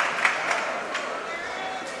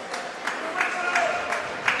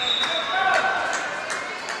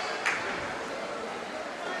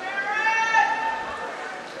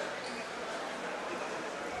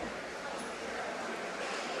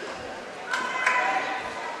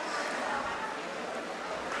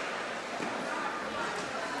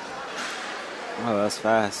 Oh, that's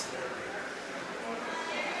fast.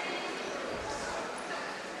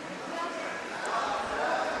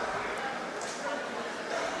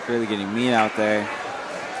 Really getting mean out there.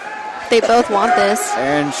 They both want this.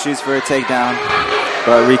 Aaron shoots for a takedown,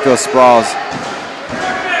 but Rico sprawls.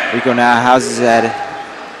 Rico now has his head,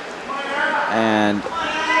 and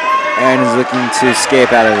Aaron is looking to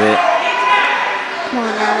escape out of it.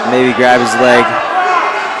 maybe grab his leg.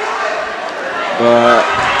 But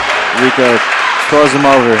Rico throws him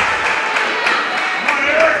over.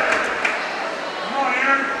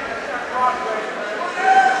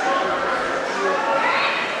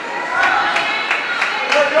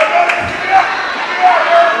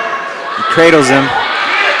 He cradles him.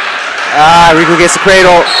 Rico gets the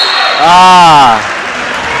cradle.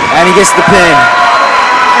 And he gets the pin.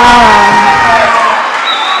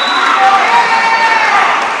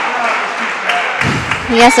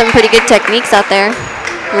 He has some pretty good techniques out there,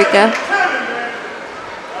 Rico.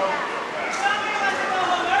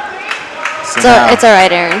 So it's all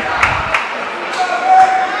right, Aaron.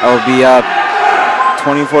 I will be up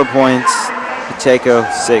 24 points. Pacheco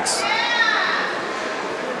 6.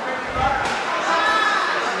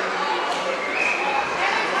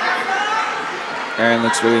 Aaron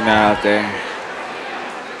looks really mad out there.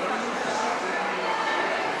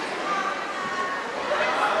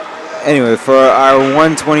 Anyway, for our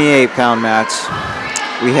 128-pound match,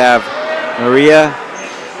 we have Maria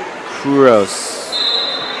Kuros.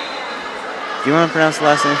 Do you want to pronounce the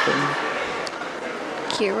last name for me?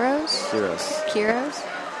 Kuros? Kuros?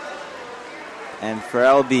 And for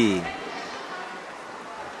LB,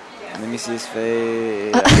 let me see his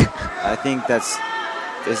face. I think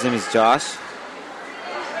his name is Josh.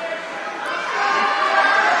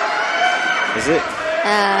 Is it?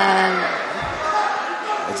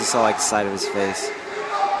 I just saw like the side of his face.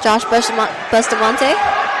 Josh Bustamante?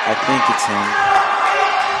 I think it's him.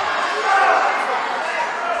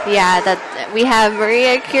 Yeah, we have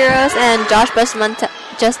Maria Kuros and Josh Bustamante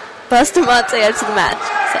into the match.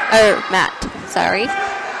 Matt, sorry.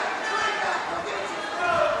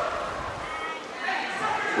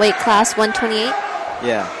 Weight class 128?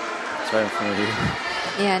 Yeah, it's right in front of you.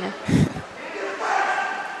 Yeah, I know.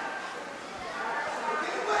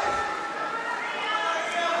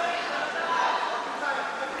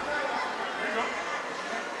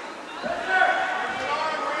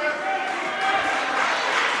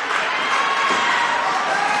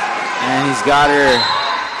 And he's got her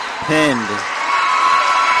pinned.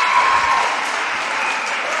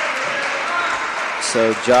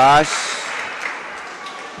 So Josh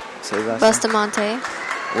Bustamante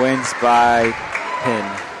wins by pin.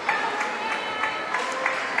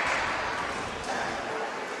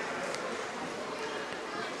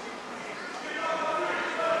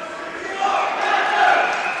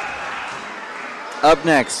 Up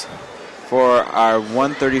next for our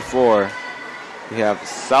 134, we have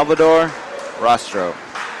Salvador Rostro.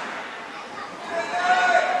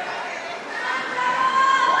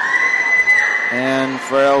 And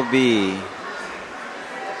for LB,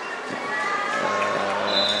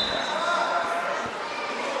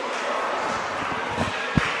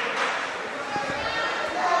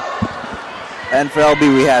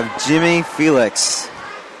 we have Jimmy Felix.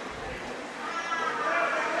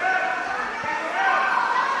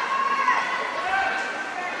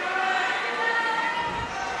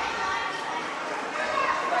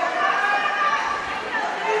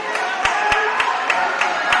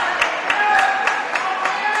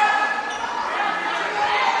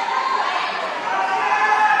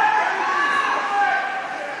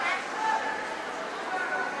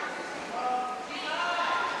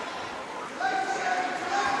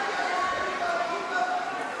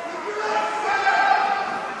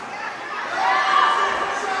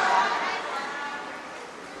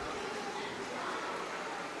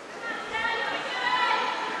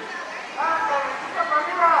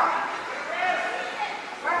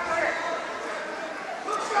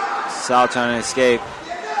 Sal trying to escape.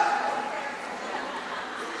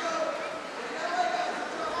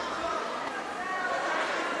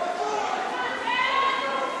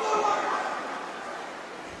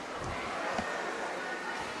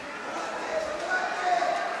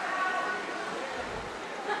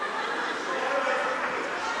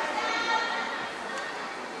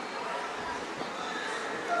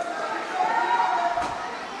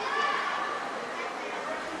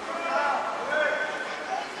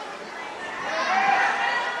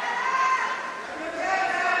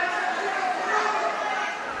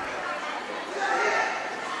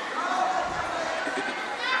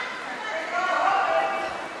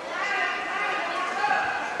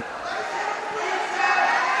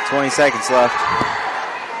 Seconds left.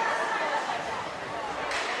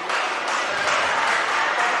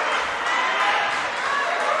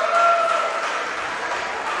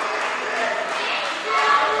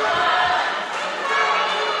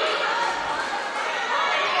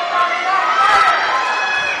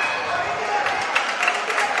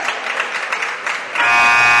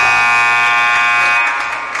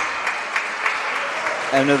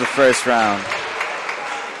 End of the first round.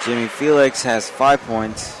 Jimmy Felix has 5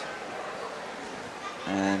 points.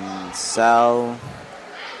 And Sal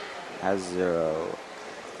has 0.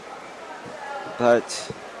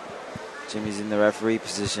 But Jimmy's in the referee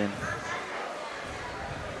position.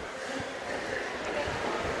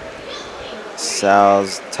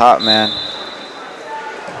 Sal's top man.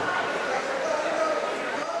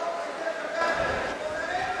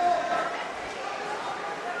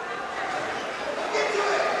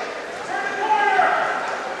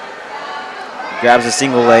 Grabs a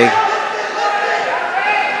single leg.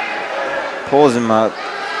 Pulls him up.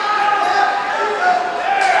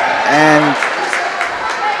 And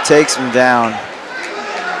takes him down.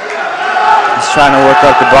 He's trying to work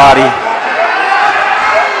up the body.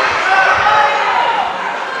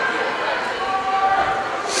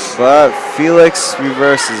 But Felix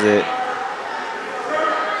reverses it.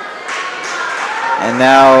 And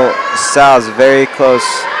now Sal's very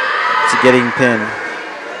close to getting pinned.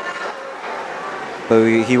 But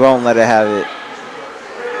he won't let it have it.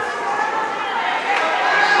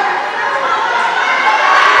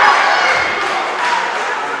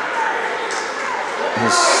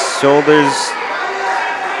 His shoulders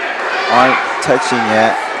aren't touching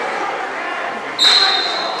yet.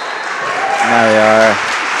 Now they are.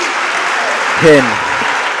 Pin.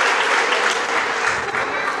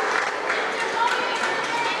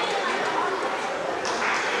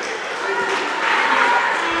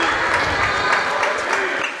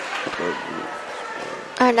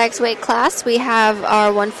 Our next weight class, we have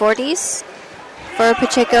our 140s. For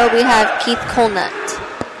Pacheco, we have Keith Colnut.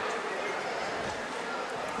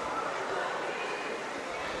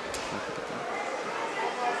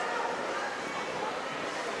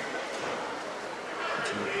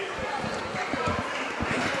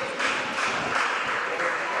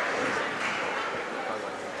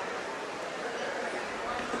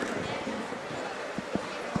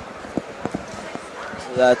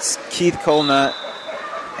 That's Keith Colnut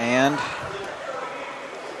and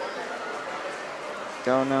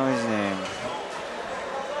don't know his name.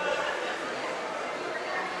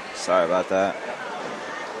 Sorry about that.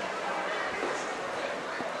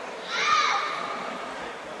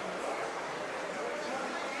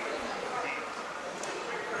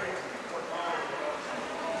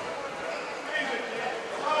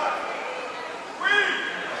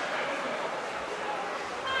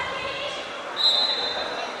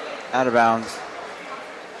 Out of bounds.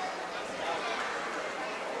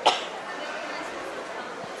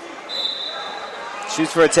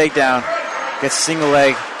 Shoots for a takedown. Gets a single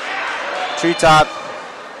leg. Treetop.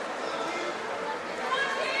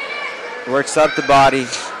 Works up the body.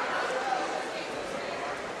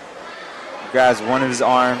 Grabs one of his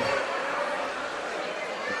arm.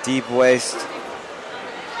 Deep waist.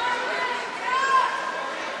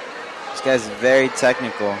 This guy's very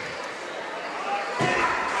technical.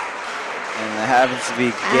 And that happens to be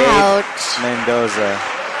Gabe Mendoza.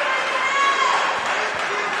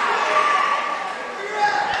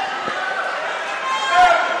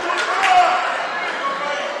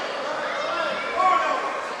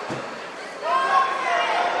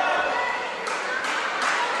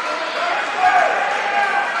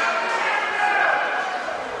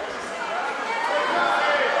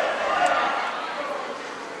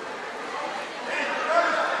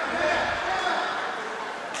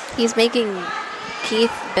 He's making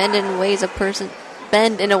Keith bend in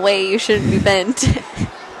a way you shouldn't be bent.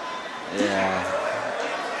 Yeah.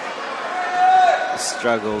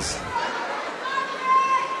 Struggles.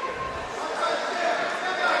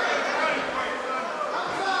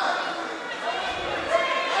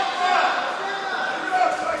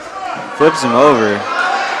 Flips him over.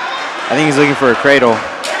 I think he's looking for a cradle,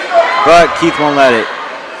 but Keith won't let it.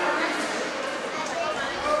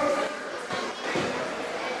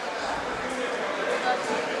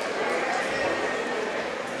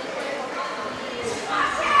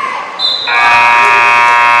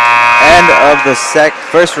 Of the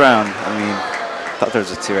first round. I mean, I thought there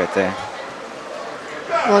was a 2 right there.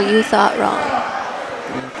 Well, you thought wrong.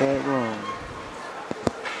 You thought wrong.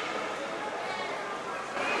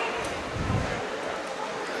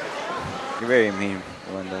 You're very mean,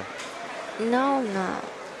 Linda. No, I'm not.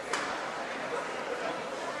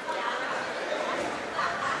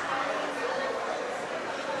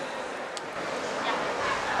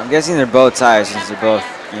 I'm guessing they're both tired since they're both,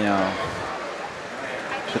 you know,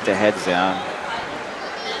 put their heads down.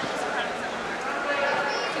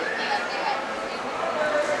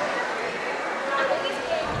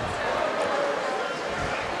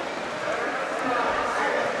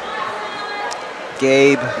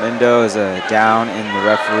 Gabe Mendoza down in the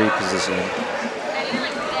referee position.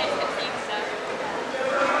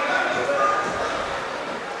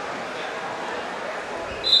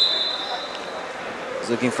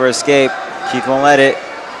 looking for escape. Keith won't let it.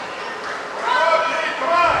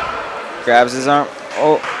 Grabs his arm.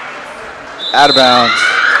 Oh, out of bounds.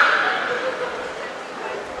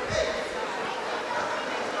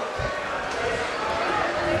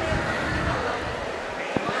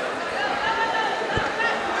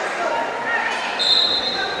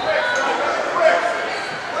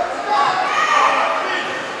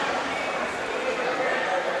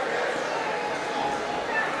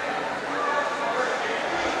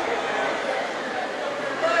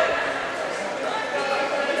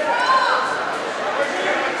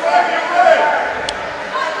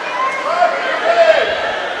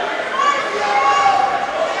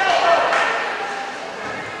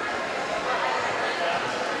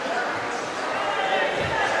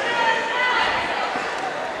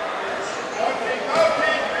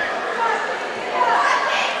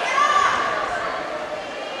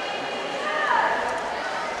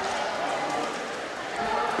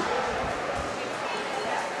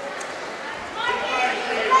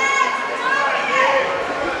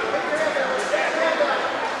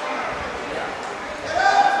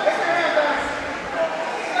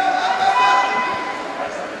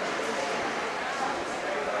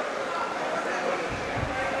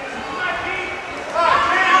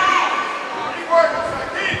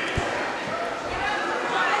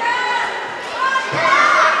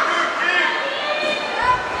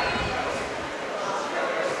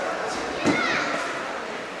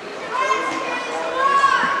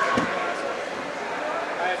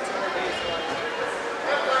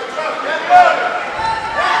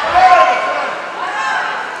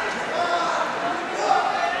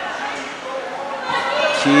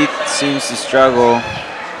 Keith seems to struggle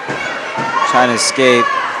trying to escape,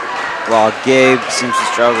 while Gabe seems to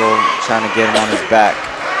struggle trying to get him on his back.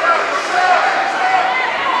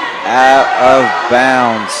 Out of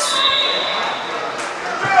bounds.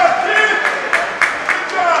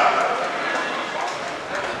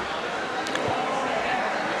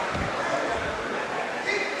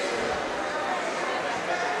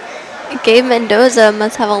 Gabe Mendoza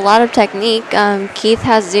must have a lot of technique. Keith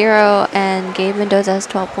has 0 and Gabe Mendoza has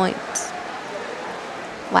 12 points.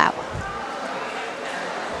 Wow.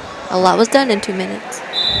 A lot was done in 2 minutes.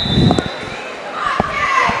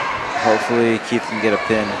 Hopefully Keith can get a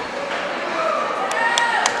pin.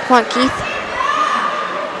 Come on, Keith.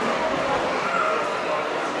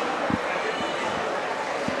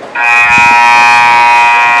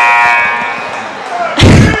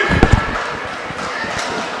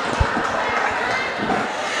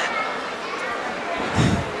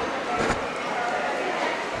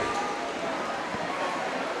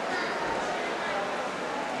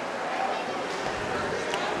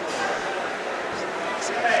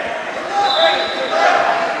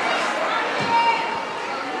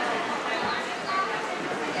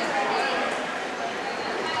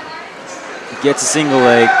 Gets a single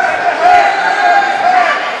leg.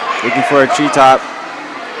 Looking for a treetop.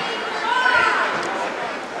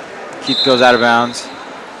 Keith goes out of bounds.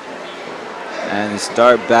 And they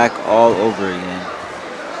start back all over again.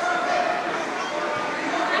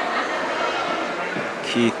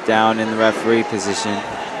 Keith down in the referee position.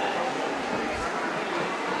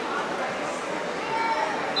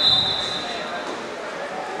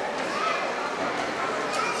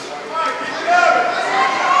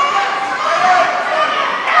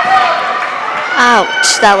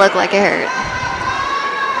 Ouch, that looked like it hurt.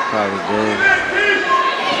 Probably did.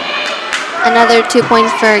 Another 2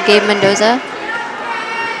 points for Gabe Mendoza.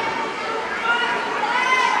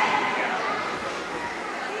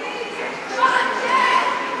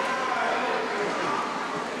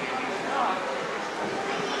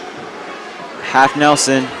 Half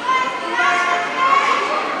Nelson.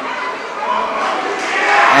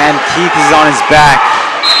 And Keith is on his back.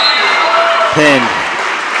 Pinned.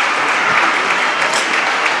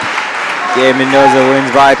 Gabe Mendoza wins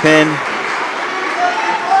by pin.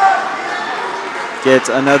 Gets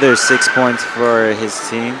another 6 points for his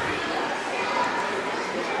team.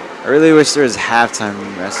 I really wish there was halftime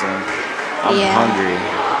wrestling. I'm hungry.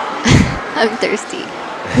 I'm thirsty.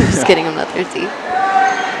 Just kidding, I'm not thirsty.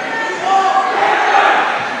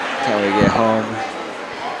 Can't wait to get home.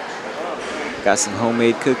 Got some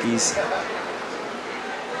homemade cookies.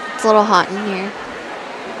 It's a little hot in here.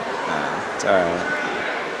 It's all right.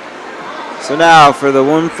 So now for the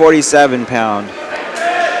 147 pound.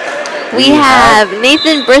 We have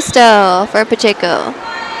Nathan Bristow for Pacheco.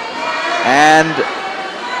 And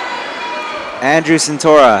Andrew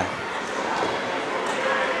Santora.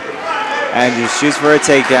 Andrew shoots for a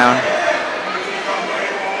takedown.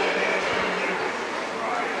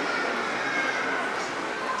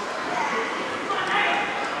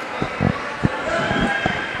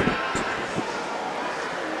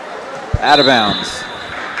 Out of bounds.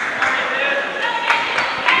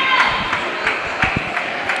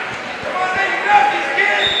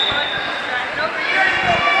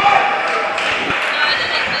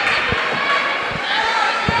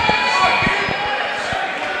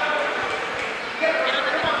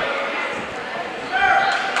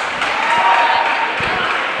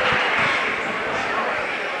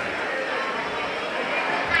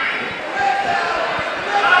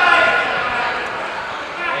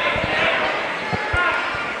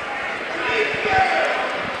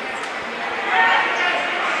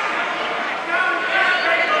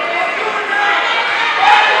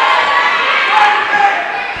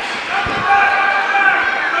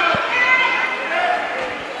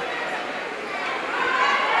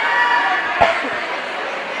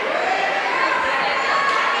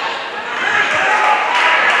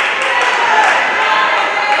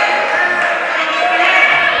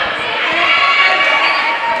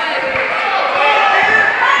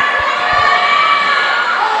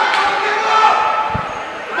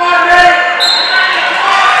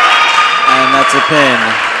 A pin.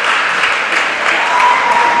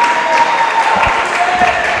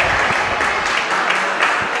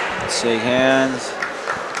 Shake hands.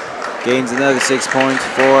 Gains another 6 points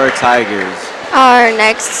for Tigers. Our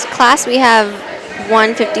next class we have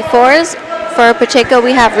 154s. For Pacheco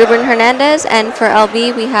we have Ruben Hernandez, and for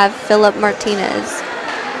LB we have Philip Martinez.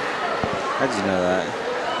 How'd you know that?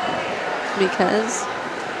 Because.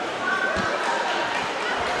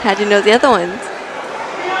 How'd you know the other ones?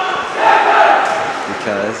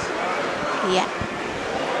 Because. Yeah.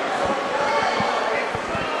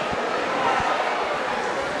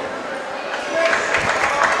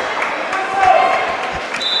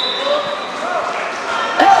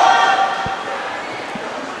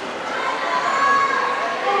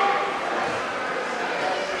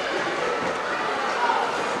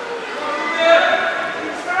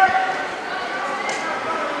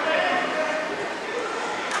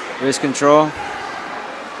 Wrist control.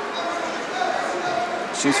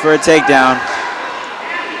 Shoots for a takedown.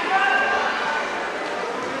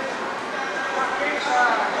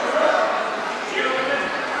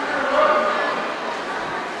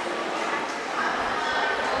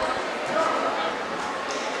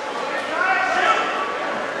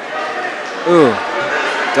 Ooh,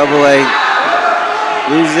 double leg.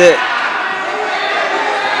 Loses it.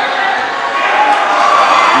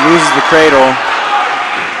 Loses the cradle.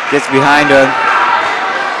 Gets behind him.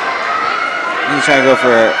 He's trying to go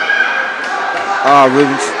for it. Oh,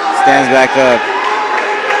 Ruben stands back up.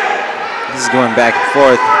 This is going back and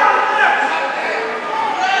forth.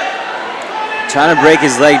 Trying to break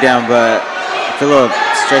his leg down, but Philip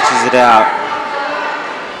stretches it out.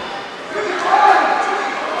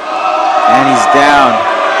 And he's down.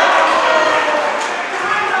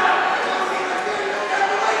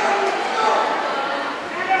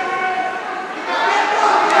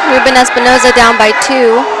 Ruben Espinoza down by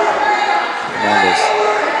 2. Hernandez.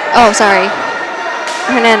 Oh, sorry.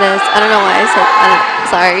 Hernandez. I don't know why I said,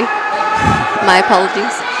 sorry. My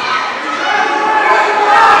apologies.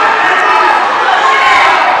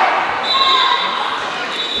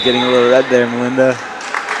 Getting a little red there, Melinda.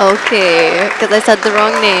 Okay, because I said the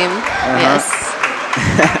wrong name. Yes.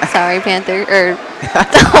 Sorry, Panther.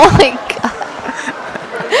 Oh my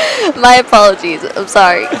God. My apologies. I'm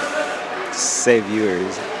sorry. Say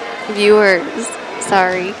viewers. Viewers.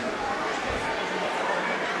 Sorry.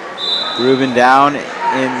 Ruben down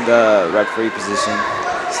in the referee position.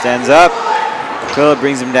 Stands up. Philip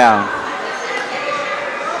brings him down.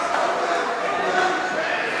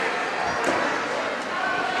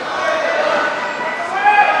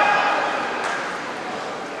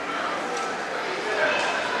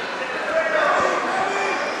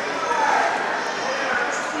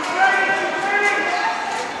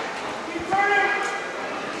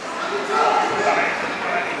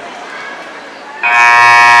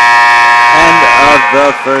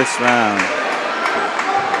 The first round.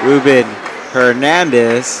 Ruben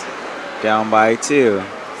Hernandez down by 2.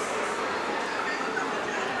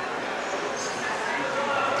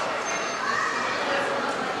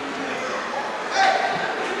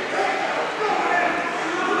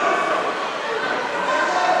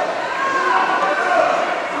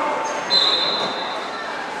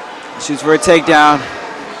 Shoots for a takedown.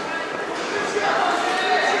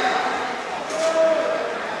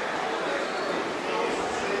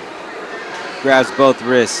 Grabs both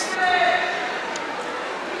wrists.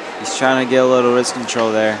 He's trying to get a little wrist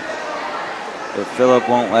control there, but Philip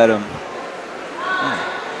won't let him.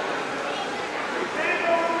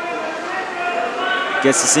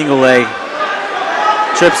 Gets the single leg.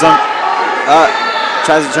 Trips him.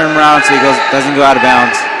 tries to turn him around so he doesn't go out of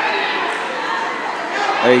bounds.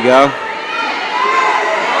 There you go.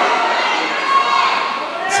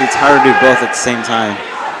 See, it's hard to do both at the same time.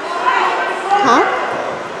 Huh?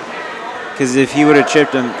 Because if he would have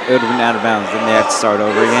tripped him, it would have been out of bounds. Then they have to start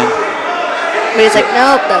over again. But he's like,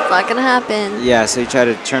 nope, that's not going to happen. Yeah, so he tried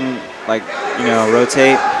to turn,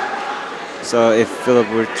 rotate. So if Philip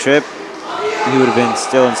would trip, he would have been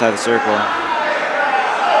still inside the circle.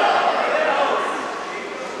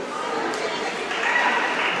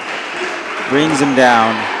 Brings him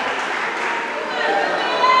down.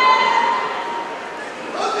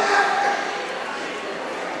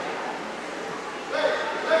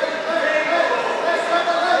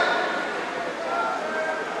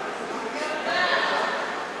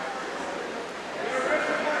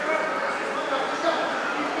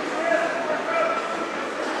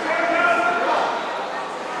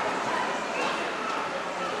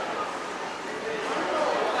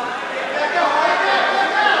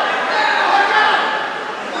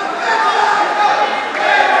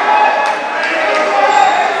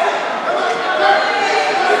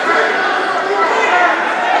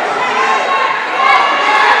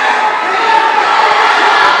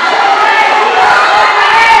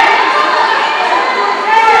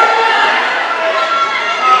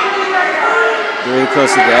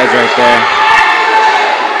 Close to the edge right there.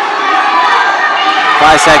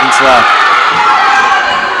 5 seconds left.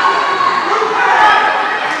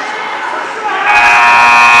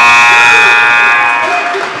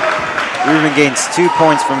 Ruben gains 2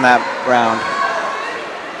 points from that round.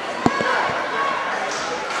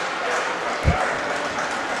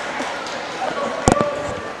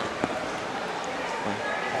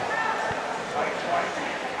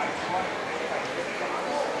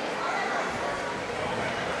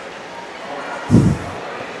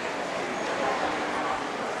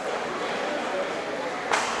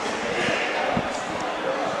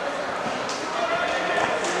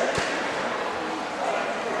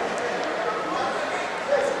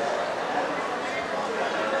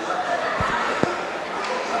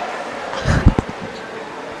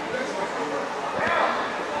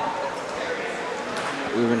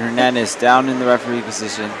 Hernandez down in the referee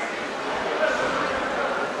position.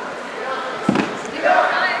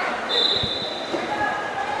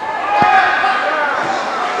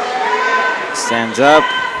 Stands up.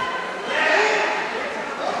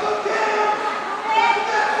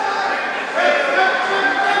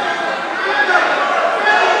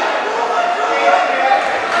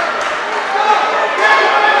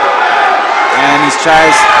 And he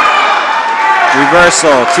tries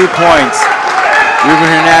reversal, 2 points. Ruben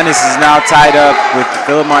Hernandez is now tied up with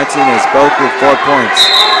Philip Martinez, both with 4 points.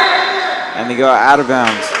 And they go out of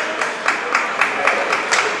bounds.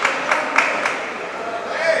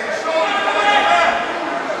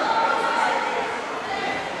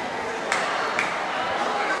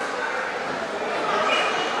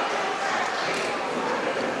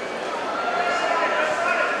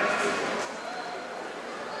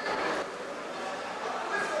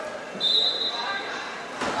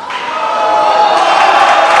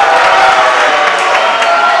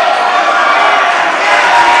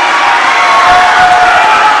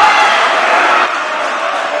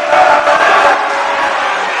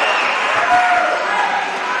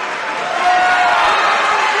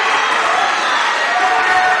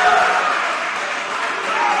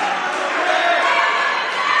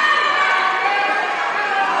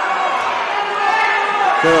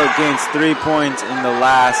 Philip gains 3 points in the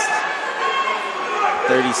last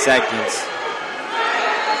 30 seconds.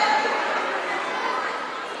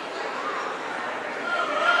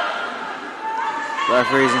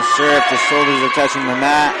 Referee isn't sure if the shoulders are touching the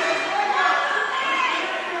mat.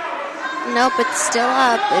 Nope, it's still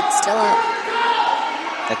up. It's still up.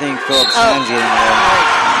 I think Philip's hands are in there.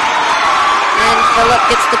 And Philip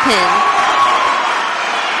gets the pin.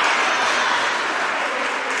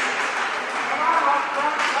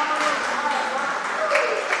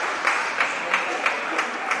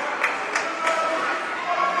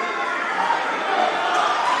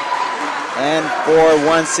 And for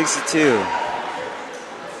 162.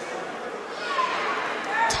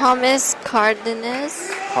 Thomas Cardenas.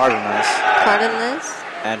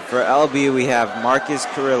 And for LB, we have Marcus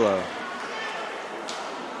Carrillo.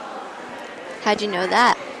 How'd you know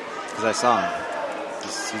that? Because I saw him.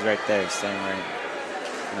 He's right there, standing right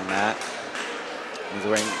on the mat. He's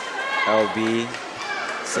wearing LB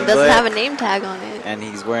singlet. It doesn't have a name tag on it. And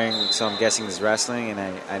he's wearing, so I'm guessing he's wrestling, and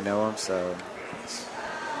I know him, so...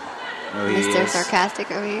 Mr.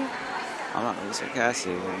 Sarcastic over here. I'm not really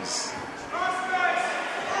sarcastic.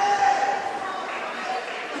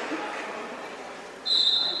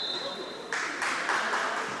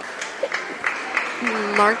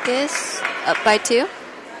 Marcus up by 2.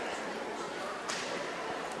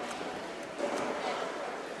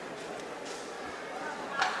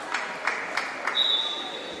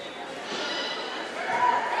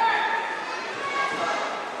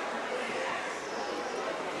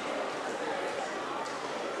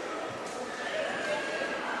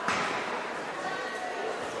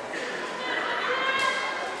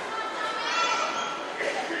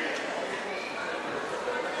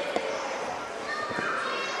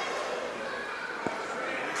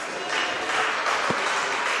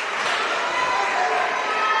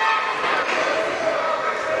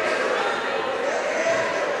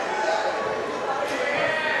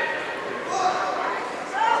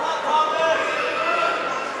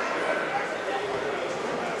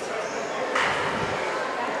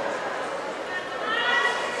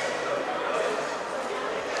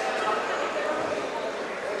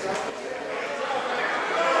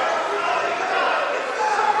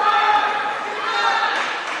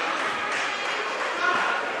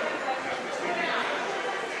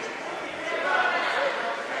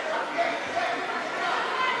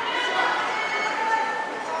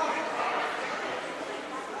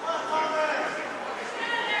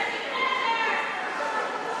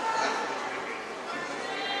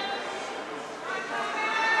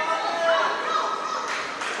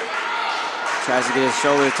 Tries to get his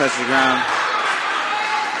shoulder to touch the ground,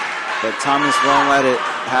 but Thomas won't let it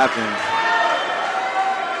happen.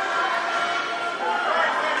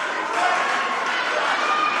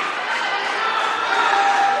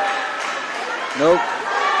 Nope.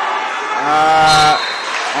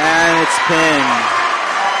 And it's pinned.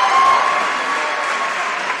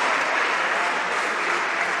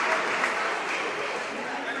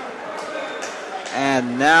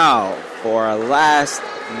 And now for our last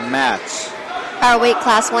match. Our weight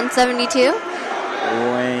class 172.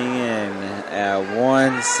 Weighing in at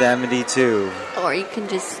 172. Or you can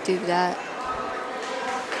just do that.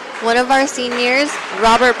 One of our seniors,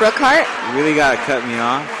 Robert Brookhart. You really gotta cut me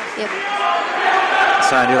off. Yep.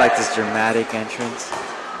 So I do like this dramatic entrance.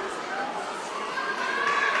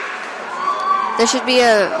 This should be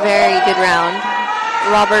a very good round.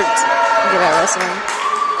 Robert, good at wrestling.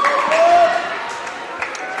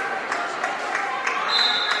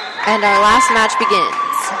 And our last match begins.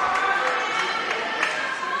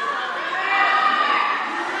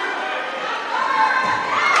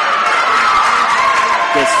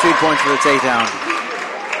 Gets 2 points for the takedown.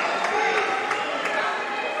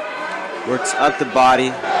 Works up the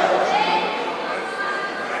body.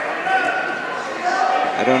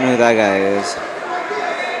 I don't know who that guy is.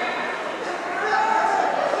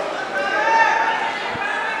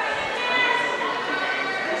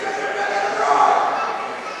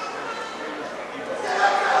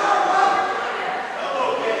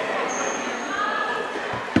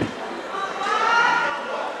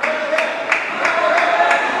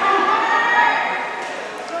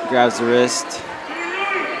 Grabs the wrist,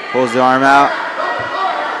 pulls the arm out.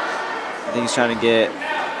 I think he's trying to get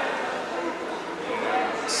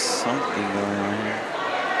something going on here.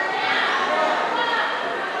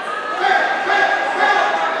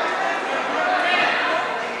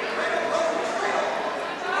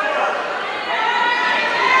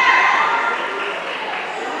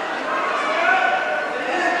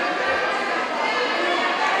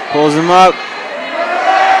 Pulls him up.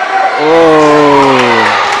 Oh.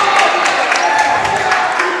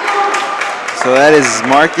 So that is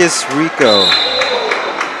Marcus Rico.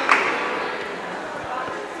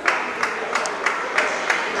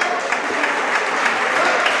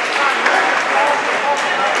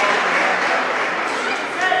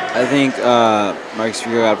 I think Marcus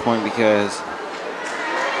Rico got a point because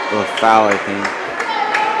of a foul, I think.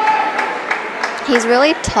 He's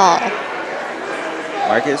really tall.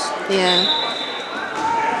 Marcus? Yeah.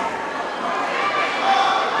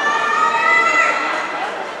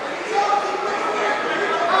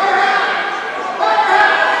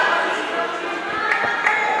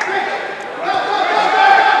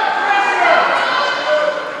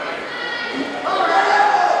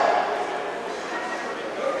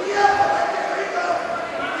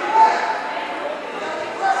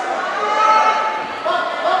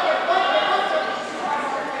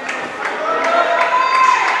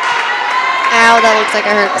 That looks like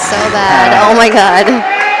it hurts so bad. Oh my god.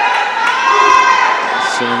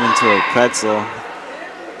 Shove him into a pretzel.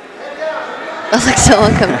 That looks so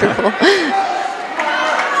uncomfortable.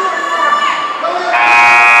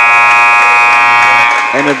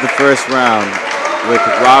 End of the first round with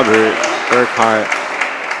Robert Burkhart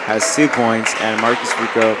has 2 points and Marcus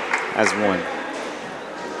Rico has 1.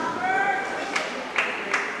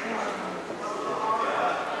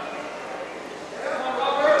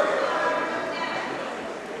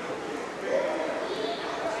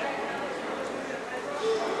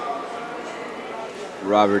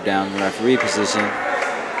 Robert down in the referee position.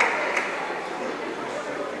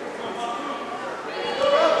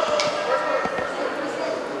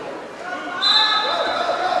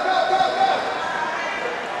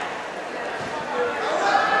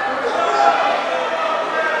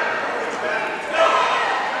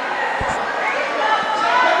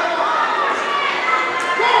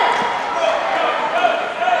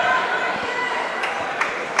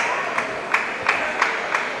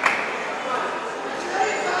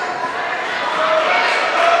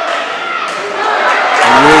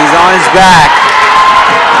 Back.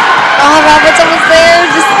 Oh, Robert's almost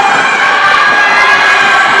there. Just.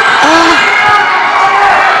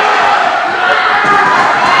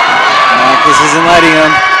 Marcus isn't letting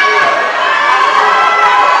him.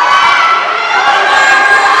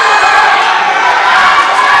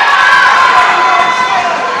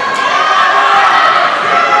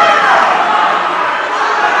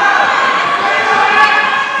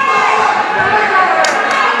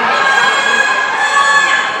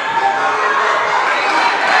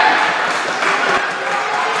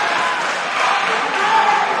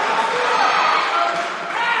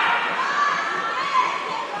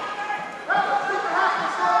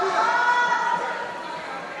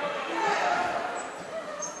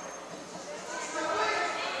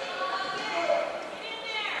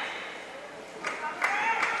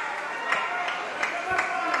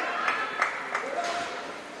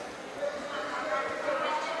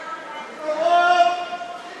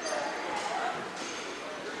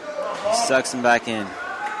 Sucks him back in.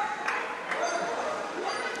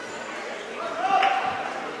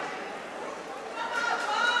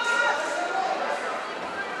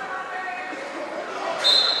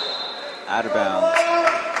 Out of bounds.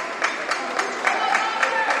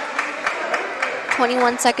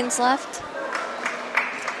 21 seconds left.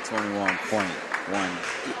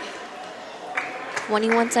 21.1.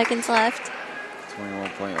 21 seconds left.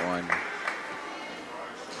 21.1.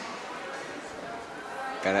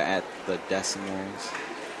 Gotta add the decimals.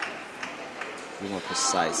 Be more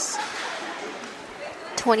precise.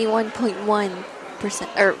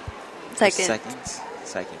 21.1% or seconds.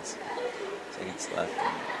 Seconds left.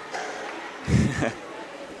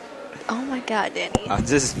 Oh my God, Danny. I'm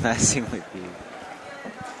just messing with you.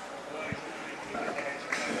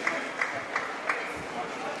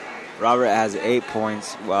 Robert has 8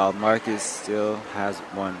 points, while Marcus still has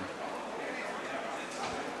 1.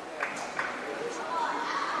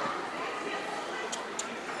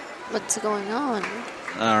 What's going on?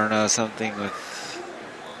 I don't know, something with...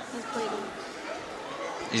 He's bleeding.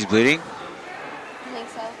 He's bleeding? I think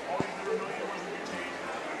so.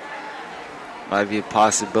 Might be a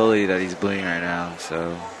possibility that he's bleeding right now,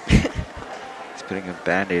 so... he's putting a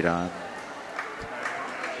Band-Aid on.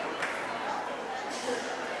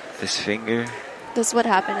 His finger. This is what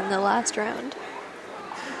happened in the last round.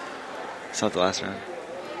 It's not the last round.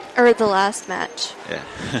 Or the last match. Yeah.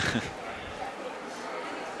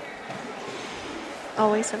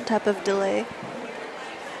 Always some type of delay.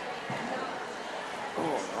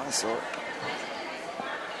 Oh, nice.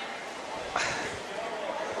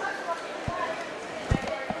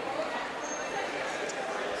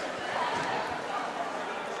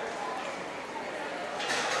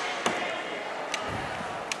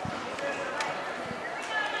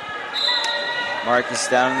 Marcus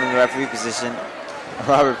down in the referee position.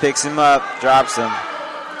 Robert picks him up, drops him.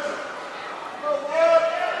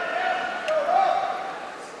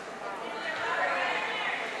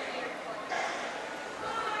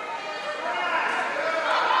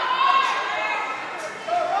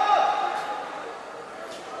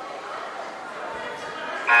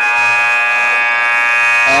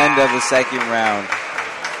 End of the second round.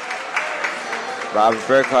 Robert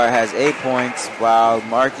Burkhart has 8 points, while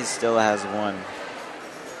Marcus still has 1. I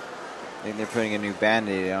think they're putting a new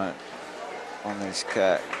Band-Aid on this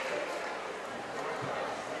cut.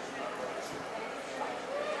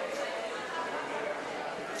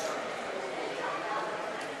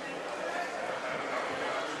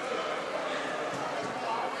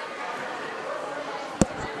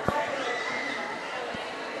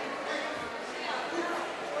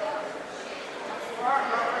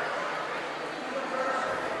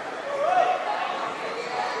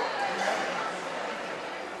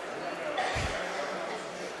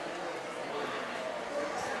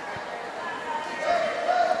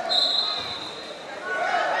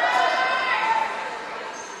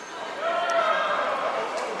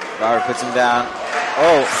 Robert puts him down.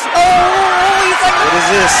 Oh. He's like, what is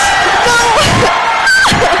this? No!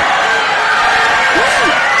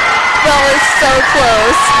 That was so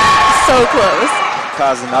close. So close.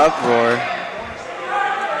 Causing an uproar.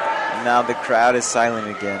 Now the crowd is silent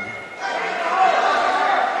again.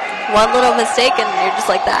 One little mistake and you're just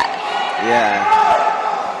like that. Yeah.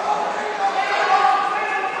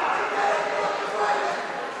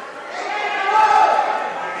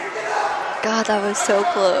 God, that was so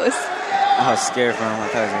close. I was scared for him. I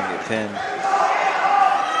thought he was going to get pinned.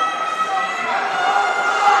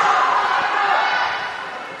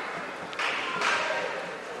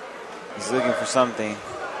 He's looking for something.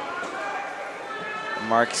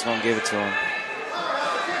 Marcus won't give it to him.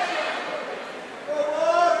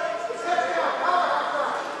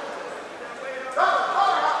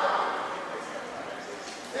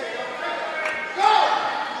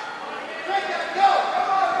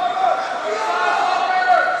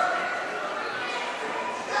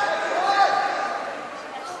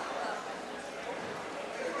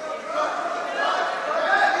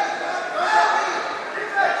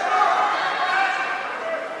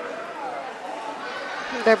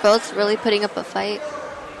 They're both really putting up a fight.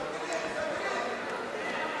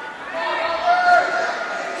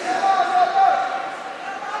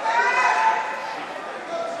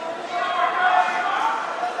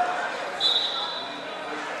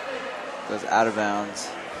 Goes out of bounds.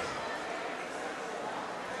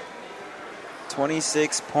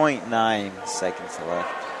 26.9 seconds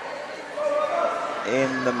left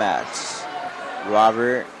in the match.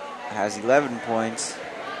 Robert has 11 points,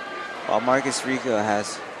 while Marcus Rico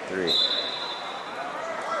has 3.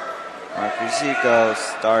 Marcus Rico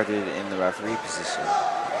started in the referee position.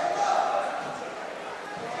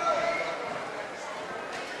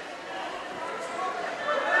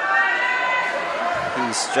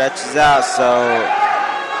 He stretches out, so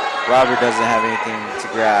Robert doesn't have anything to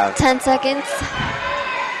grab. 10 seconds.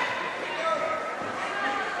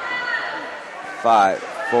 5,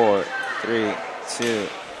 4, 3, 2,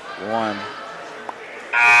 1.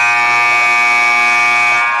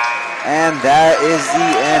 And that is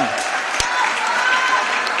the end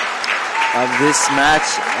of this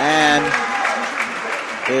match and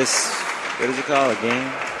this, what is it called, a game?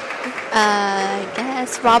 I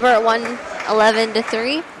guess Robert won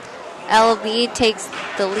 11-3. LB takes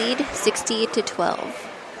the lead 60-12.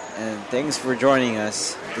 And thanks for joining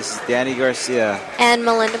us. This is Danny Garcia. And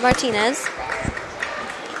Melinda Martinez.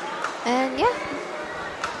 And yeah.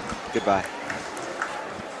 Goodbye.